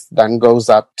base then goes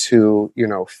up to,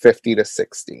 50 to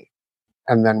 60.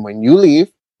 And then when you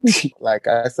leave, like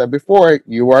I said before,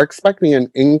 you are expecting an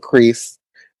increase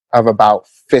of about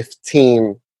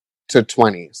 15 to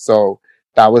 20. So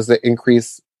that was the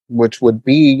increase, which would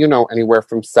be, you know, anywhere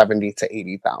from 70 to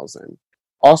 80,000.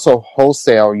 Also,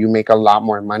 wholesale, you make a lot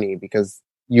more money because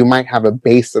you might have a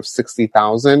base of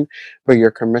 60,000, but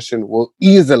your commission will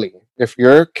easily, if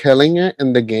you're killing it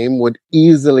in the game, would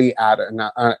easily add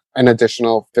an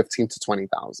additional 15 to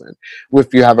 20,000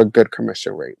 if you have a good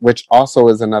commission rate, which also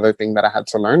is another thing that I had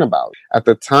to learn about. At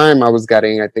the time, I was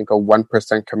getting, I think, a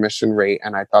 1% commission rate,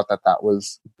 and I thought that that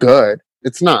was good.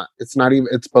 It's not. It's not even,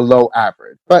 it's below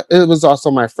average. But it was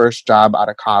also my first job out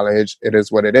of college. It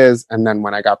is what it is. And then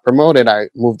when I got promoted, I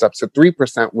moved up to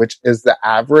 3%, which is the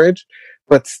average.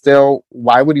 But still,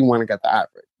 why would you want to get the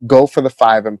average? Go for the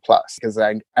 5 and plus, because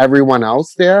everyone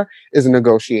else there is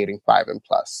negotiating 5 and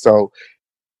plus. So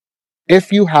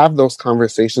if you have those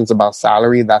conversations about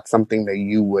salary, that's something that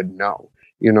you would know.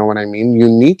 You know what I mean? You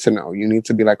need to know. You need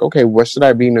to be like, okay, what should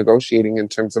I be negotiating in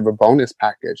terms of a bonus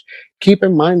package? Keep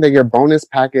in mind that your bonus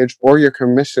package or your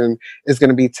commission is going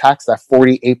to be taxed at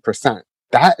 48%.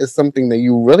 That is something that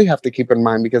you really have to keep in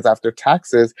mind, because after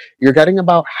taxes, you're getting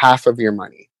about half of your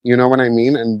money. You know what I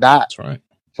mean? And that's right.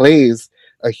 Plays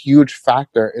a huge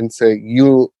factor into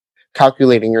you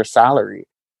calculating your salary,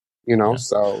 you know? Yeah.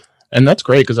 So, and that's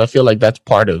great, because I feel like that's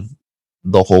part of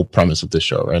the whole premise of this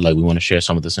show, right? Like, we want to share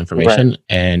some of this information. Right.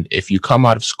 And if you come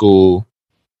out of school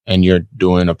and you're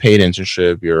doing a paid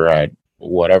internship, you're at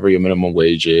whatever your minimum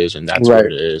wage is, and that's right.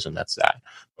 what it is, and that's that.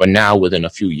 But now within a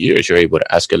few years, you're able to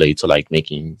escalate to like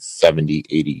making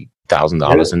 $70,000,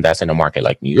 $80,000, and that's in a market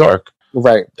like New York.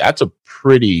 Right. That's a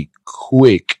pretty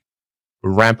quick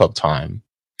ramp up time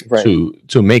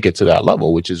to make it to that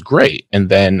level, which is great. And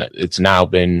then it's now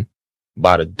been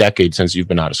about a decade since you've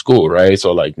been out of school, right?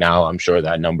 So like now I'm sure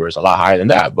that number is a lot higher than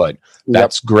that, but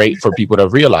that's great for people to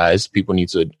realize. People need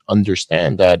to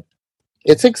understand that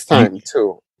it takes time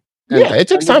too. And yeah, it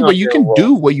takes time, but you can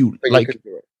do what you like.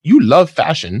 You love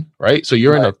fashion, right? So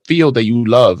you're in a field that you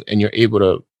love, and you're able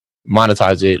to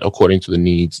monetize it according to the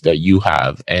needs that you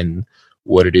have and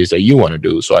what it is that you want to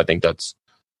do. So I think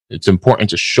it's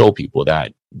important to show people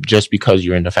that just because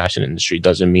you're in the fashion industry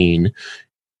doesn't mean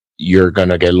you're going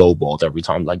to get lowballed every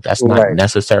time. Like, that's not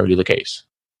necessarily the case.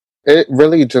 It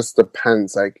really just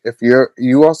depends. Like, if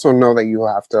you also know that you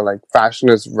have to, like, fashion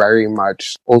is very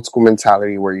much old school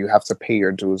mentality where you have to pay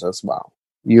your dues as well.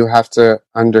 You have to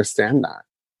understand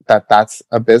that that's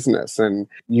a business, and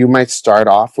you might start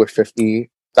off with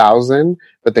 50,000,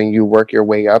 but then you work your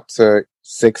way up to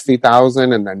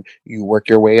 60,000, and then you work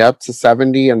your way up to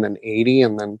 70, and then 80,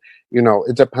 and then, you know,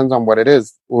 it depends on what it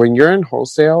is. When you're in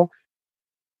wholesale,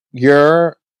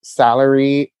 your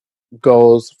salary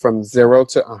goes from 0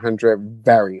 to 100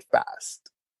 very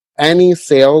fast. Any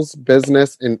sales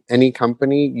business in any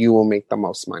company, you will make the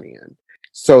most money in.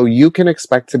 So you can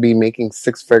expect to be making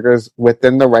 6 figures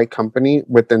within the right company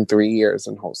within 3 years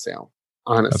in wholesale.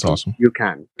 Honestly, that's awesome. You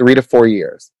can 3 to 4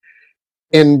 years.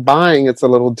 In buying, it's a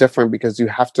little different because you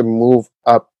have to move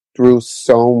up through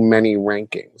so many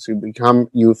rankings.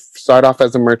 You start off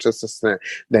as a merch assistant,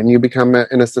 then you become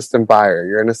an assistant buyer.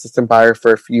 You're an assistant buyer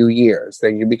for a few years.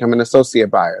 Then you become an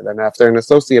associate buyer. Then after an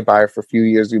associate buyer for a few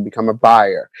years, you become a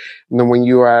buyer. And then when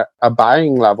you are at a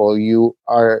buying level, you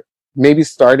are maybe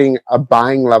starting a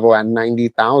buying level at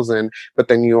 90,000, but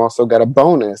then you also get a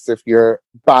bonus. If your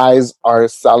buys are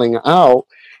selling out,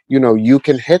 you know, you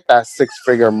can hit that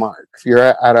 6-figure mark. If you're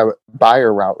at a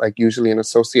buyer route, like usually an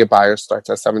associate buyer starts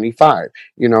at 75,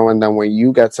 you know, and then when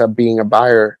you get to being a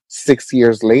buyer 6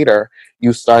 years later,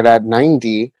 you start at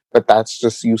 90, but that's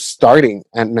just you starting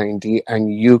at 90,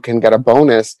 and you can get a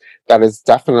bonus that is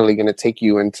definitely going to take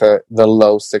you into the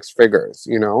low 6 figures,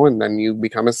 you know, and then you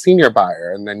become a senior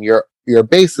buyer, and then your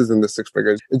base is in the 6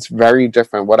 figures. It's very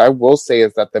different. What I will say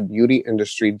is that the beauty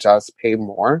industry does pay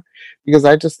more, because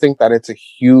I just think that it's a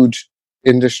huge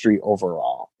industry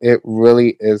overall. It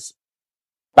really is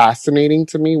fascinating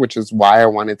to me, which is why I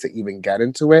wanted to even get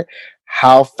into it,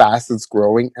 how fast it's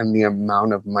growing and the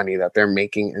amount of money that they're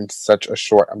making in such a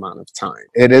short amount of time.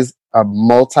 It is a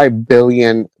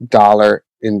multi-billion-dollar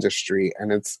industry,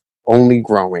 and it's only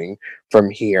growing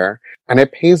from here. And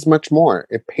it pays much more.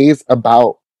 It pays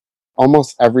about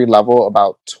almost every level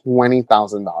about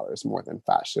 $20,000 more than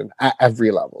fashion at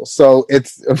every level. So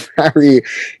it's a very,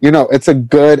 you know, it's a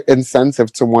good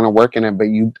incentive to want to work in it. But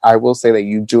I will say that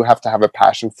you do have to have a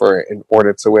passion for it in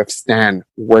order to withstand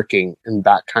working in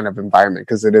that kind of environment,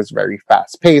 because it is very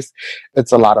fast paced.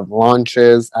 It's a lot of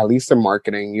launches, at least in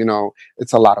marketing, you know,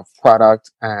 it's a lot of product,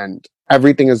 and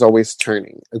everything is always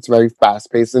turning. It's very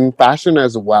fast paced in fashion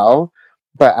as well.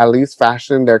 But at least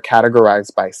fashion, they're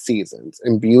categorized by seasons.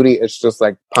 In beauty, it's just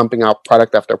like pumping out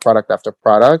product after product after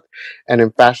product. And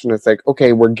in fashion, it's like,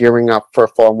 okay, we're gearing up for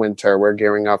fall, winter. We're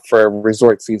gearing up for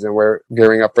resort season. We're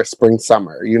gearing up for spring,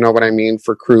 summer. You know what I mean?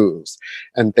 For cruise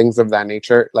and things of that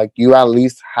nature. Like, you at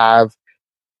least have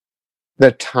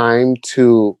the time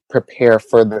to prepare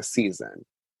for the season.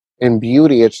 In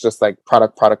beauty, it's just like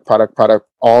product, product, product, product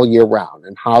all year round.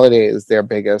 And holiday is their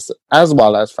biggest, as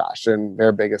well as fashion,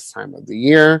 their biggest time of the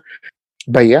year.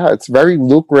 But yeah, it's very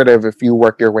lucrative if you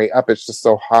work your way up. It's just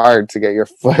so hard to get your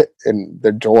foot in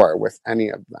the door with any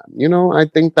of them. You know, I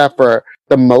think that for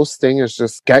the most thing is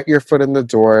just get your foot in the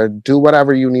door, do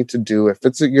whatever you need to do. If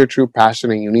it's your true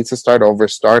passion and you need to start over,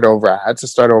 start over. I had to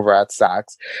start over at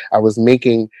Saks. I was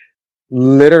making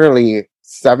literally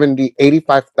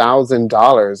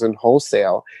 $85,000 in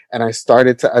wholesale, and I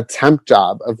started to a temp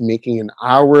job of making an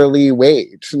hourly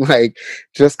wage, like,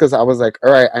 just because I was like,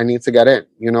 all right, I need to get in,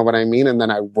 you know what I mean? And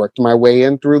then I worked my way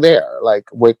in through there, like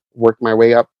worked my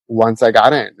way up once I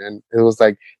got in, and it was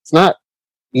like, it's not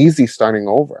easy starting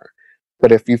over,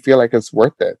 but if you feel like it's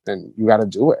worth it, then you got to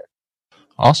do it.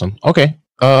 Awesome. Okay.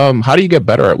 How do you get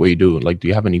better at what you do? Like, do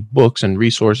you have any books and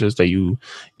resources that you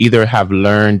either have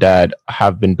learned that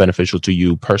have been beneficial to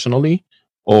you personally,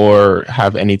 or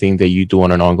have anything that you do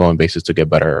on an ongoing basis to get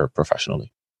better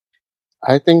professionally?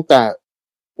 I think that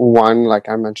one, like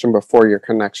I mentioned before, your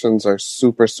connections are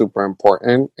super, super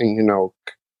important. And, you know,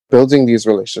 building these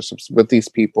relationships with these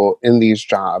people in these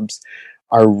jobs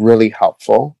are really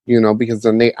helpful, you know, because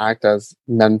then they act as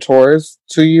mentors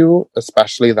to you,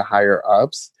 especially the higher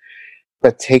ups.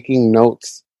 But taking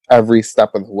notes every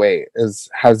step of the way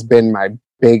has been my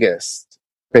biggest,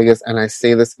 and I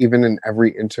say this even in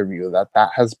every interview, that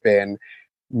has been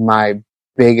my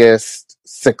biggest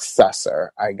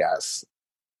successor, I guess.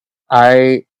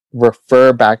 I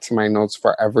refer back to my notes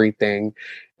for everything.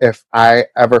 If I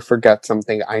ever forget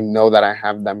something, I know that I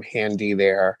have them handy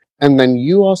there. And then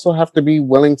you also have to be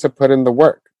willing to put in the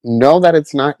work. Know that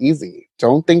it's not easy.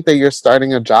 Don't think that you're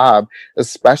starting a job,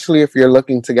 especially if you're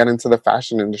looking to get into the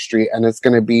fashion industry and it's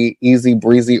going to be easy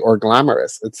breezy or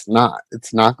glamorous. It's not.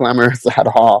 It's not glamorous at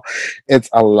all. It's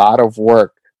a lot of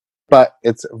work, but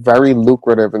it's very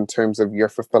lucrative in terms of you're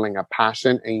fulfilling a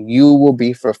passion, and you will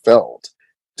be fulfilled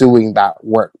doing that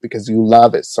work because you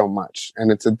love it so much.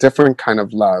 And it's a different kind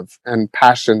of love and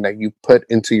passion that you put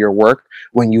into your work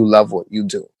when you love what you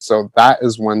do. So that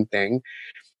is one thing.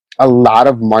 A lot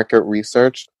of market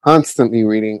research, constantly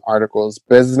reading articles.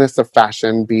 Business of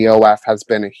Fashion, BOF, has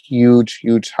been a huge,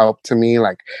 huge help to me.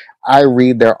 Like, I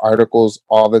read their articles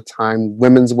all the time.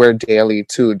 Women's Wear Daily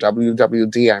too,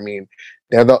 WWD. I mean,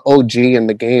 they're the OG in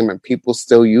the game, and people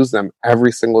still use them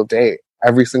every single day.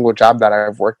 Every single job that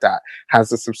I've worked at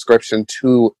has a subscription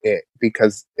to it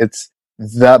because it's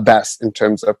the best in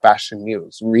terms of fashion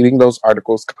news. Reading those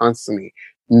articles constantly,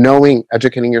 knowing,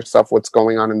 educating yourself what's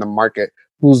going on in the market,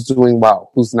 who's doing well,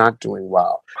 who's not doing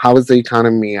well, how is the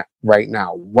economy right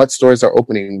now, what stores are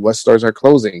opening, what stores are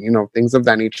closing, you know, things of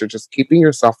that nature. Just keeping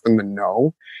yourself in the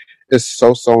know is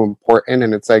so, so important.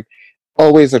 And it's like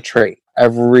always a trait.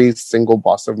 Every single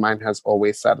boss of mine has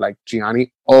always said, like,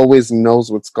 Gianni always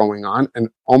knows what's going on and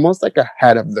almost like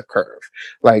ahead of the curve.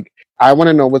 Like, I want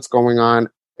to know what's going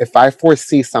on. If I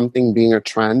foresee something being a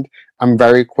trend, I'm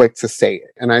very quick to say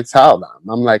it. And I tell them,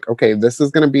 I'm like, okay, this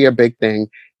is going to be a big thing.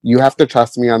 You have to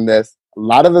trust me on this. A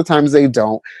lot of the times they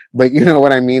don't, but you know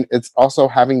what I mean? It's also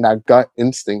having that gut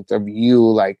instinct of you,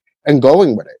 like, and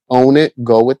going with it, own it,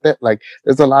 go with it. Like,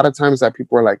 there's a lot of times that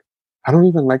people are like, I don't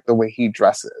even like the way he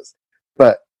dresses,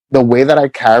 but the way that I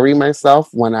carry myself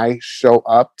when I show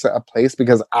up to a place,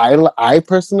 because I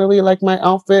personally like my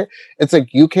outfit, it's like,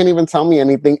 you can't even tell me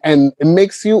anything. And it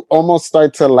makes you almost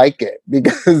start to like it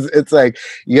because it's like,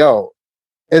 yo,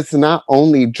 it's not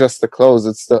only just the clothes,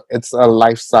 it's a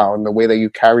lifestyle and the way that you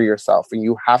carry yourself, and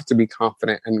you have to be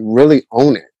confident and really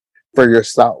own it for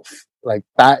yourself. Like,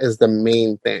 that is the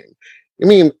main thing. I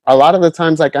mean, a lot of the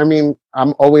times, like, I mean,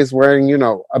 I'm always wearing, you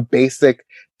know, a basic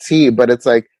tee, but it's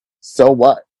like, so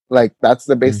what? Like, that's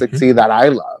the basic tee that I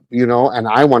love, you know, and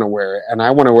I want to wear it, and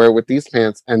I want to wear it with these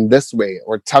pants and this way,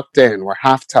 or tucked in, or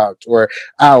half tucked, or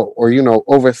out, or, you know,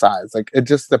 oversized. Like, it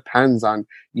just depends on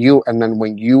you. And then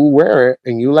when you wear it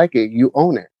and you like it, you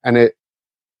own it. And it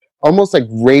almost like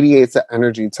radiates the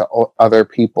energy to other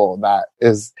people that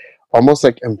is almost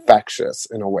like infectious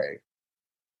in a way.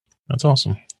 That's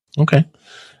awesome. Okay.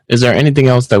 Is there anything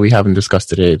else that we haven't discussed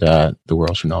today that the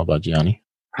world should know about Gianni?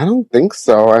 I don't think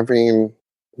so. I mean,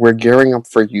 we're gearing up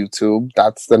for YouTube.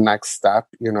 That's the next step,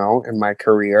 you know, in my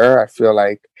career. I feel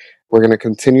like we're going to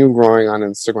continue growing on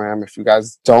Instagram. If you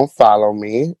guys don't follow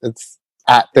me, it's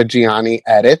at the Gianni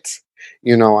Edit.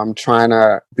 You know, I'm trying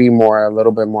to be a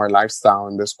little bit more lifestyle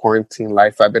in this quarantine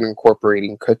life. I've been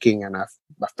incorporating cooking, and I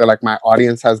feel like my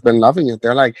audience has been loving it.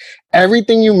 They're like,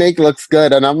 everything you make looks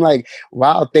good. And I'm like,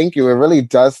 wow, thank you. It really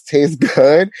does taste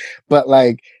good. But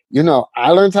like, you know,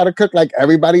 I learned how to cook like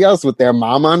everybody else with their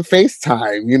mom on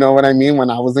FaceTime. You know what I mean? When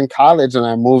I was in college and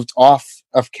I moved off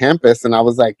of campus and I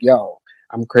was like, yo,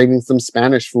 I'm craving some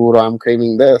Spanish food, or I'm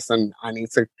craving this, and I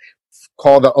need to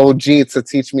call the OG to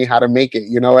teach me how to make it.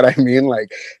 You know what I mean?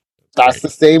 Like, that's the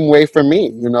same way for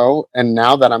me, you know? And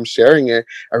now that I'm sharing it,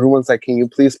 everyone's like, can you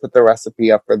please put the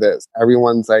recipe up for this?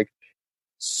 Everyone's like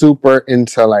super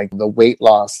into like the weight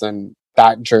loss and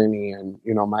that journey. And,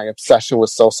 you know, my obsession with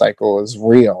SoulCycle is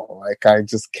real. Like, I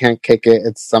just can't kick it.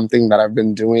 It's something that I've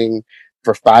been doing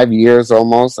for 5 years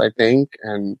almost, I think.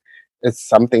 And it's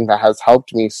something that has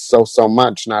helped me so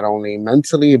much, not only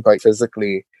mentally, but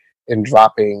physically, in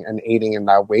dropping and aiding in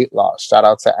that weight loss. Shout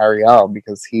out to Ariel,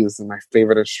 because he's my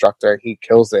favorite instructor. He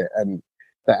kills it. And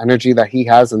the energy that he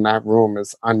has in that room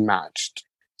is unmatched.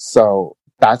 So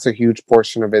that's a huge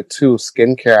portion of it too.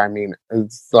 Skincare, I mean,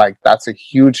 it's like, that's a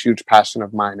huge passion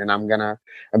of mine. And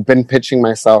I've been pitching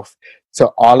myself to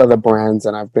all of the brands,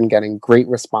 and I've been getting great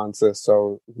responses.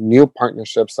 So new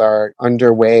partnerships are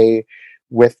underway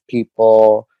with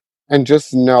people. And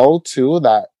just know too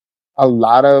that a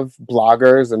lot of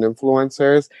bloggers and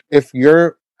influencers, if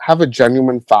you're have a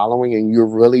genuine following and you're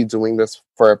really doing this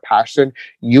for a passion,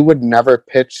 you would never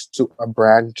pitch to a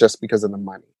brand just because of the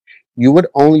money. You would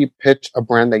only pitch a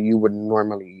brand that you would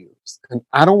normally use. And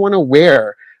I don't want to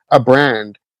wear a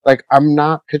brand. Like, I'm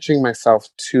not pitching myself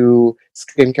to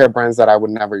skincare brands that I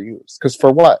would never use. Because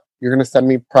for what? You're going to send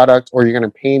me product, or you're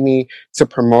going to pay me to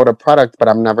promote a product, but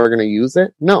I'm never going to use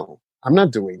it? No, I'm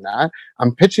not doing that.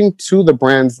 I'm pitching to the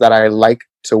brands that I like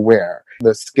to wear,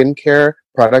 the skincare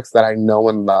products that I know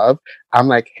and love. I'm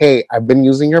like, hey, I've been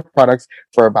using your products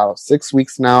for about 6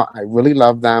 weeks now. I really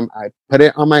love them. I put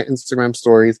it on my Instagram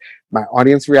stories. My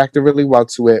audience reacted really well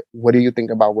to it. What do you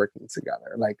think about working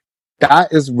together? Like,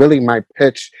 that is really my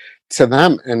pitch to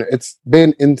them. And it's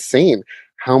been insane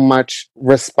how much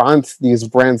response these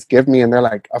brands give me. And they're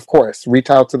like, of course,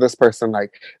 reach out to this person.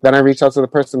 Like, then I reach out to the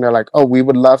person. They're like, oh, we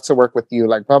would love to work with you.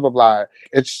 Like, blah, blah, blah.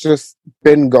 It's just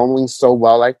been going so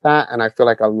well like that. And I feel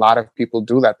like a lot of people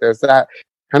do that. There's that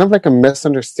kind of like a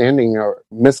misunderstanding or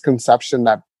misconception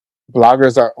that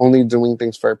bloggers are only doing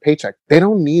things for a paycheck. They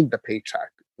don't need the paycheck.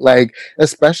 Like,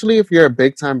 especially if you're a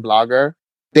big time blogger,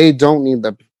 they don't need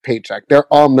the paycheck. They're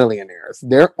all millionaires.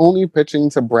 They're only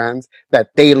pitching to brands that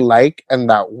they like and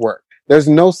that work. There's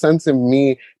no sense in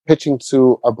me pitching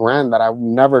to a brand that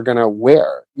I'm never gonna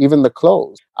wear, even the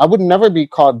clothes. I would never be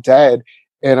caught dead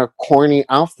in a corny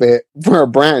outfit for a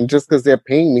brand just because they're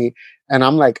paying me. And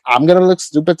I'm like, I'm gonna look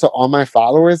stupid to all my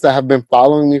followers that have been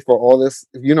following me for all this,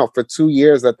 you know, for 2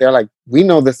 years, that they're like, we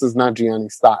know this is not Gianni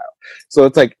style. So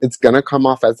it's like, it's gonna come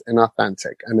off as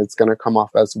inauthentic, and it's gonna come off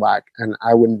as whack. And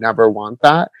I would never want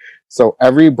that. So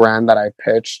every brand that I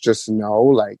pitch, just know,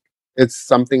 like, it's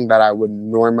something that I would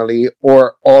normally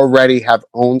or already have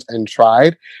owned and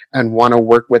tried, and want to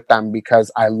work with them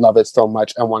because I love it so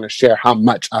much and want to share how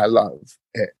much I love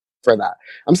it. For that,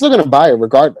 I'm still going to buy it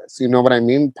regardless. You know what I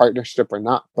mean? Partnership or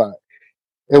not, but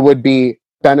it would be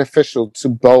beneficial to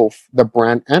both the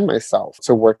brand and myself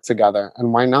to work together.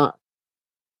 And why not?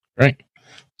 Right.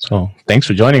 So thanks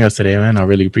for joining us today, man. I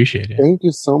really appreciate it. Thank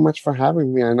you so much for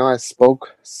having me. I know I spoke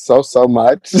so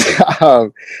much,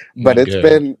 but it's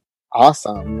been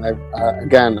awesome.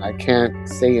 Again, I can't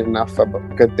say enough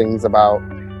about good things about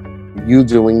you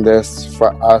doing this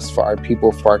for us, for our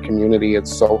people, for our community.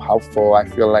 It's so helpful. I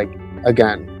feel like,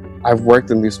 again, I've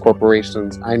worked in these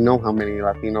corporations. I know how many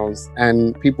Latinos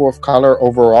and people of color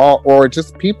overall, or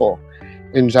just people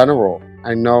in general.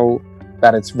 I know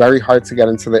that it's very hard to get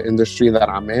into the industry that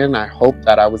I'm in. I hope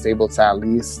that I was able to at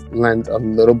least lend a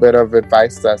little bit of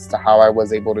advice as to how I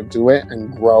was able to do it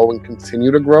and grow and continue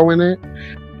to grow in it.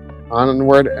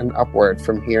 Onward and upward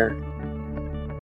from here.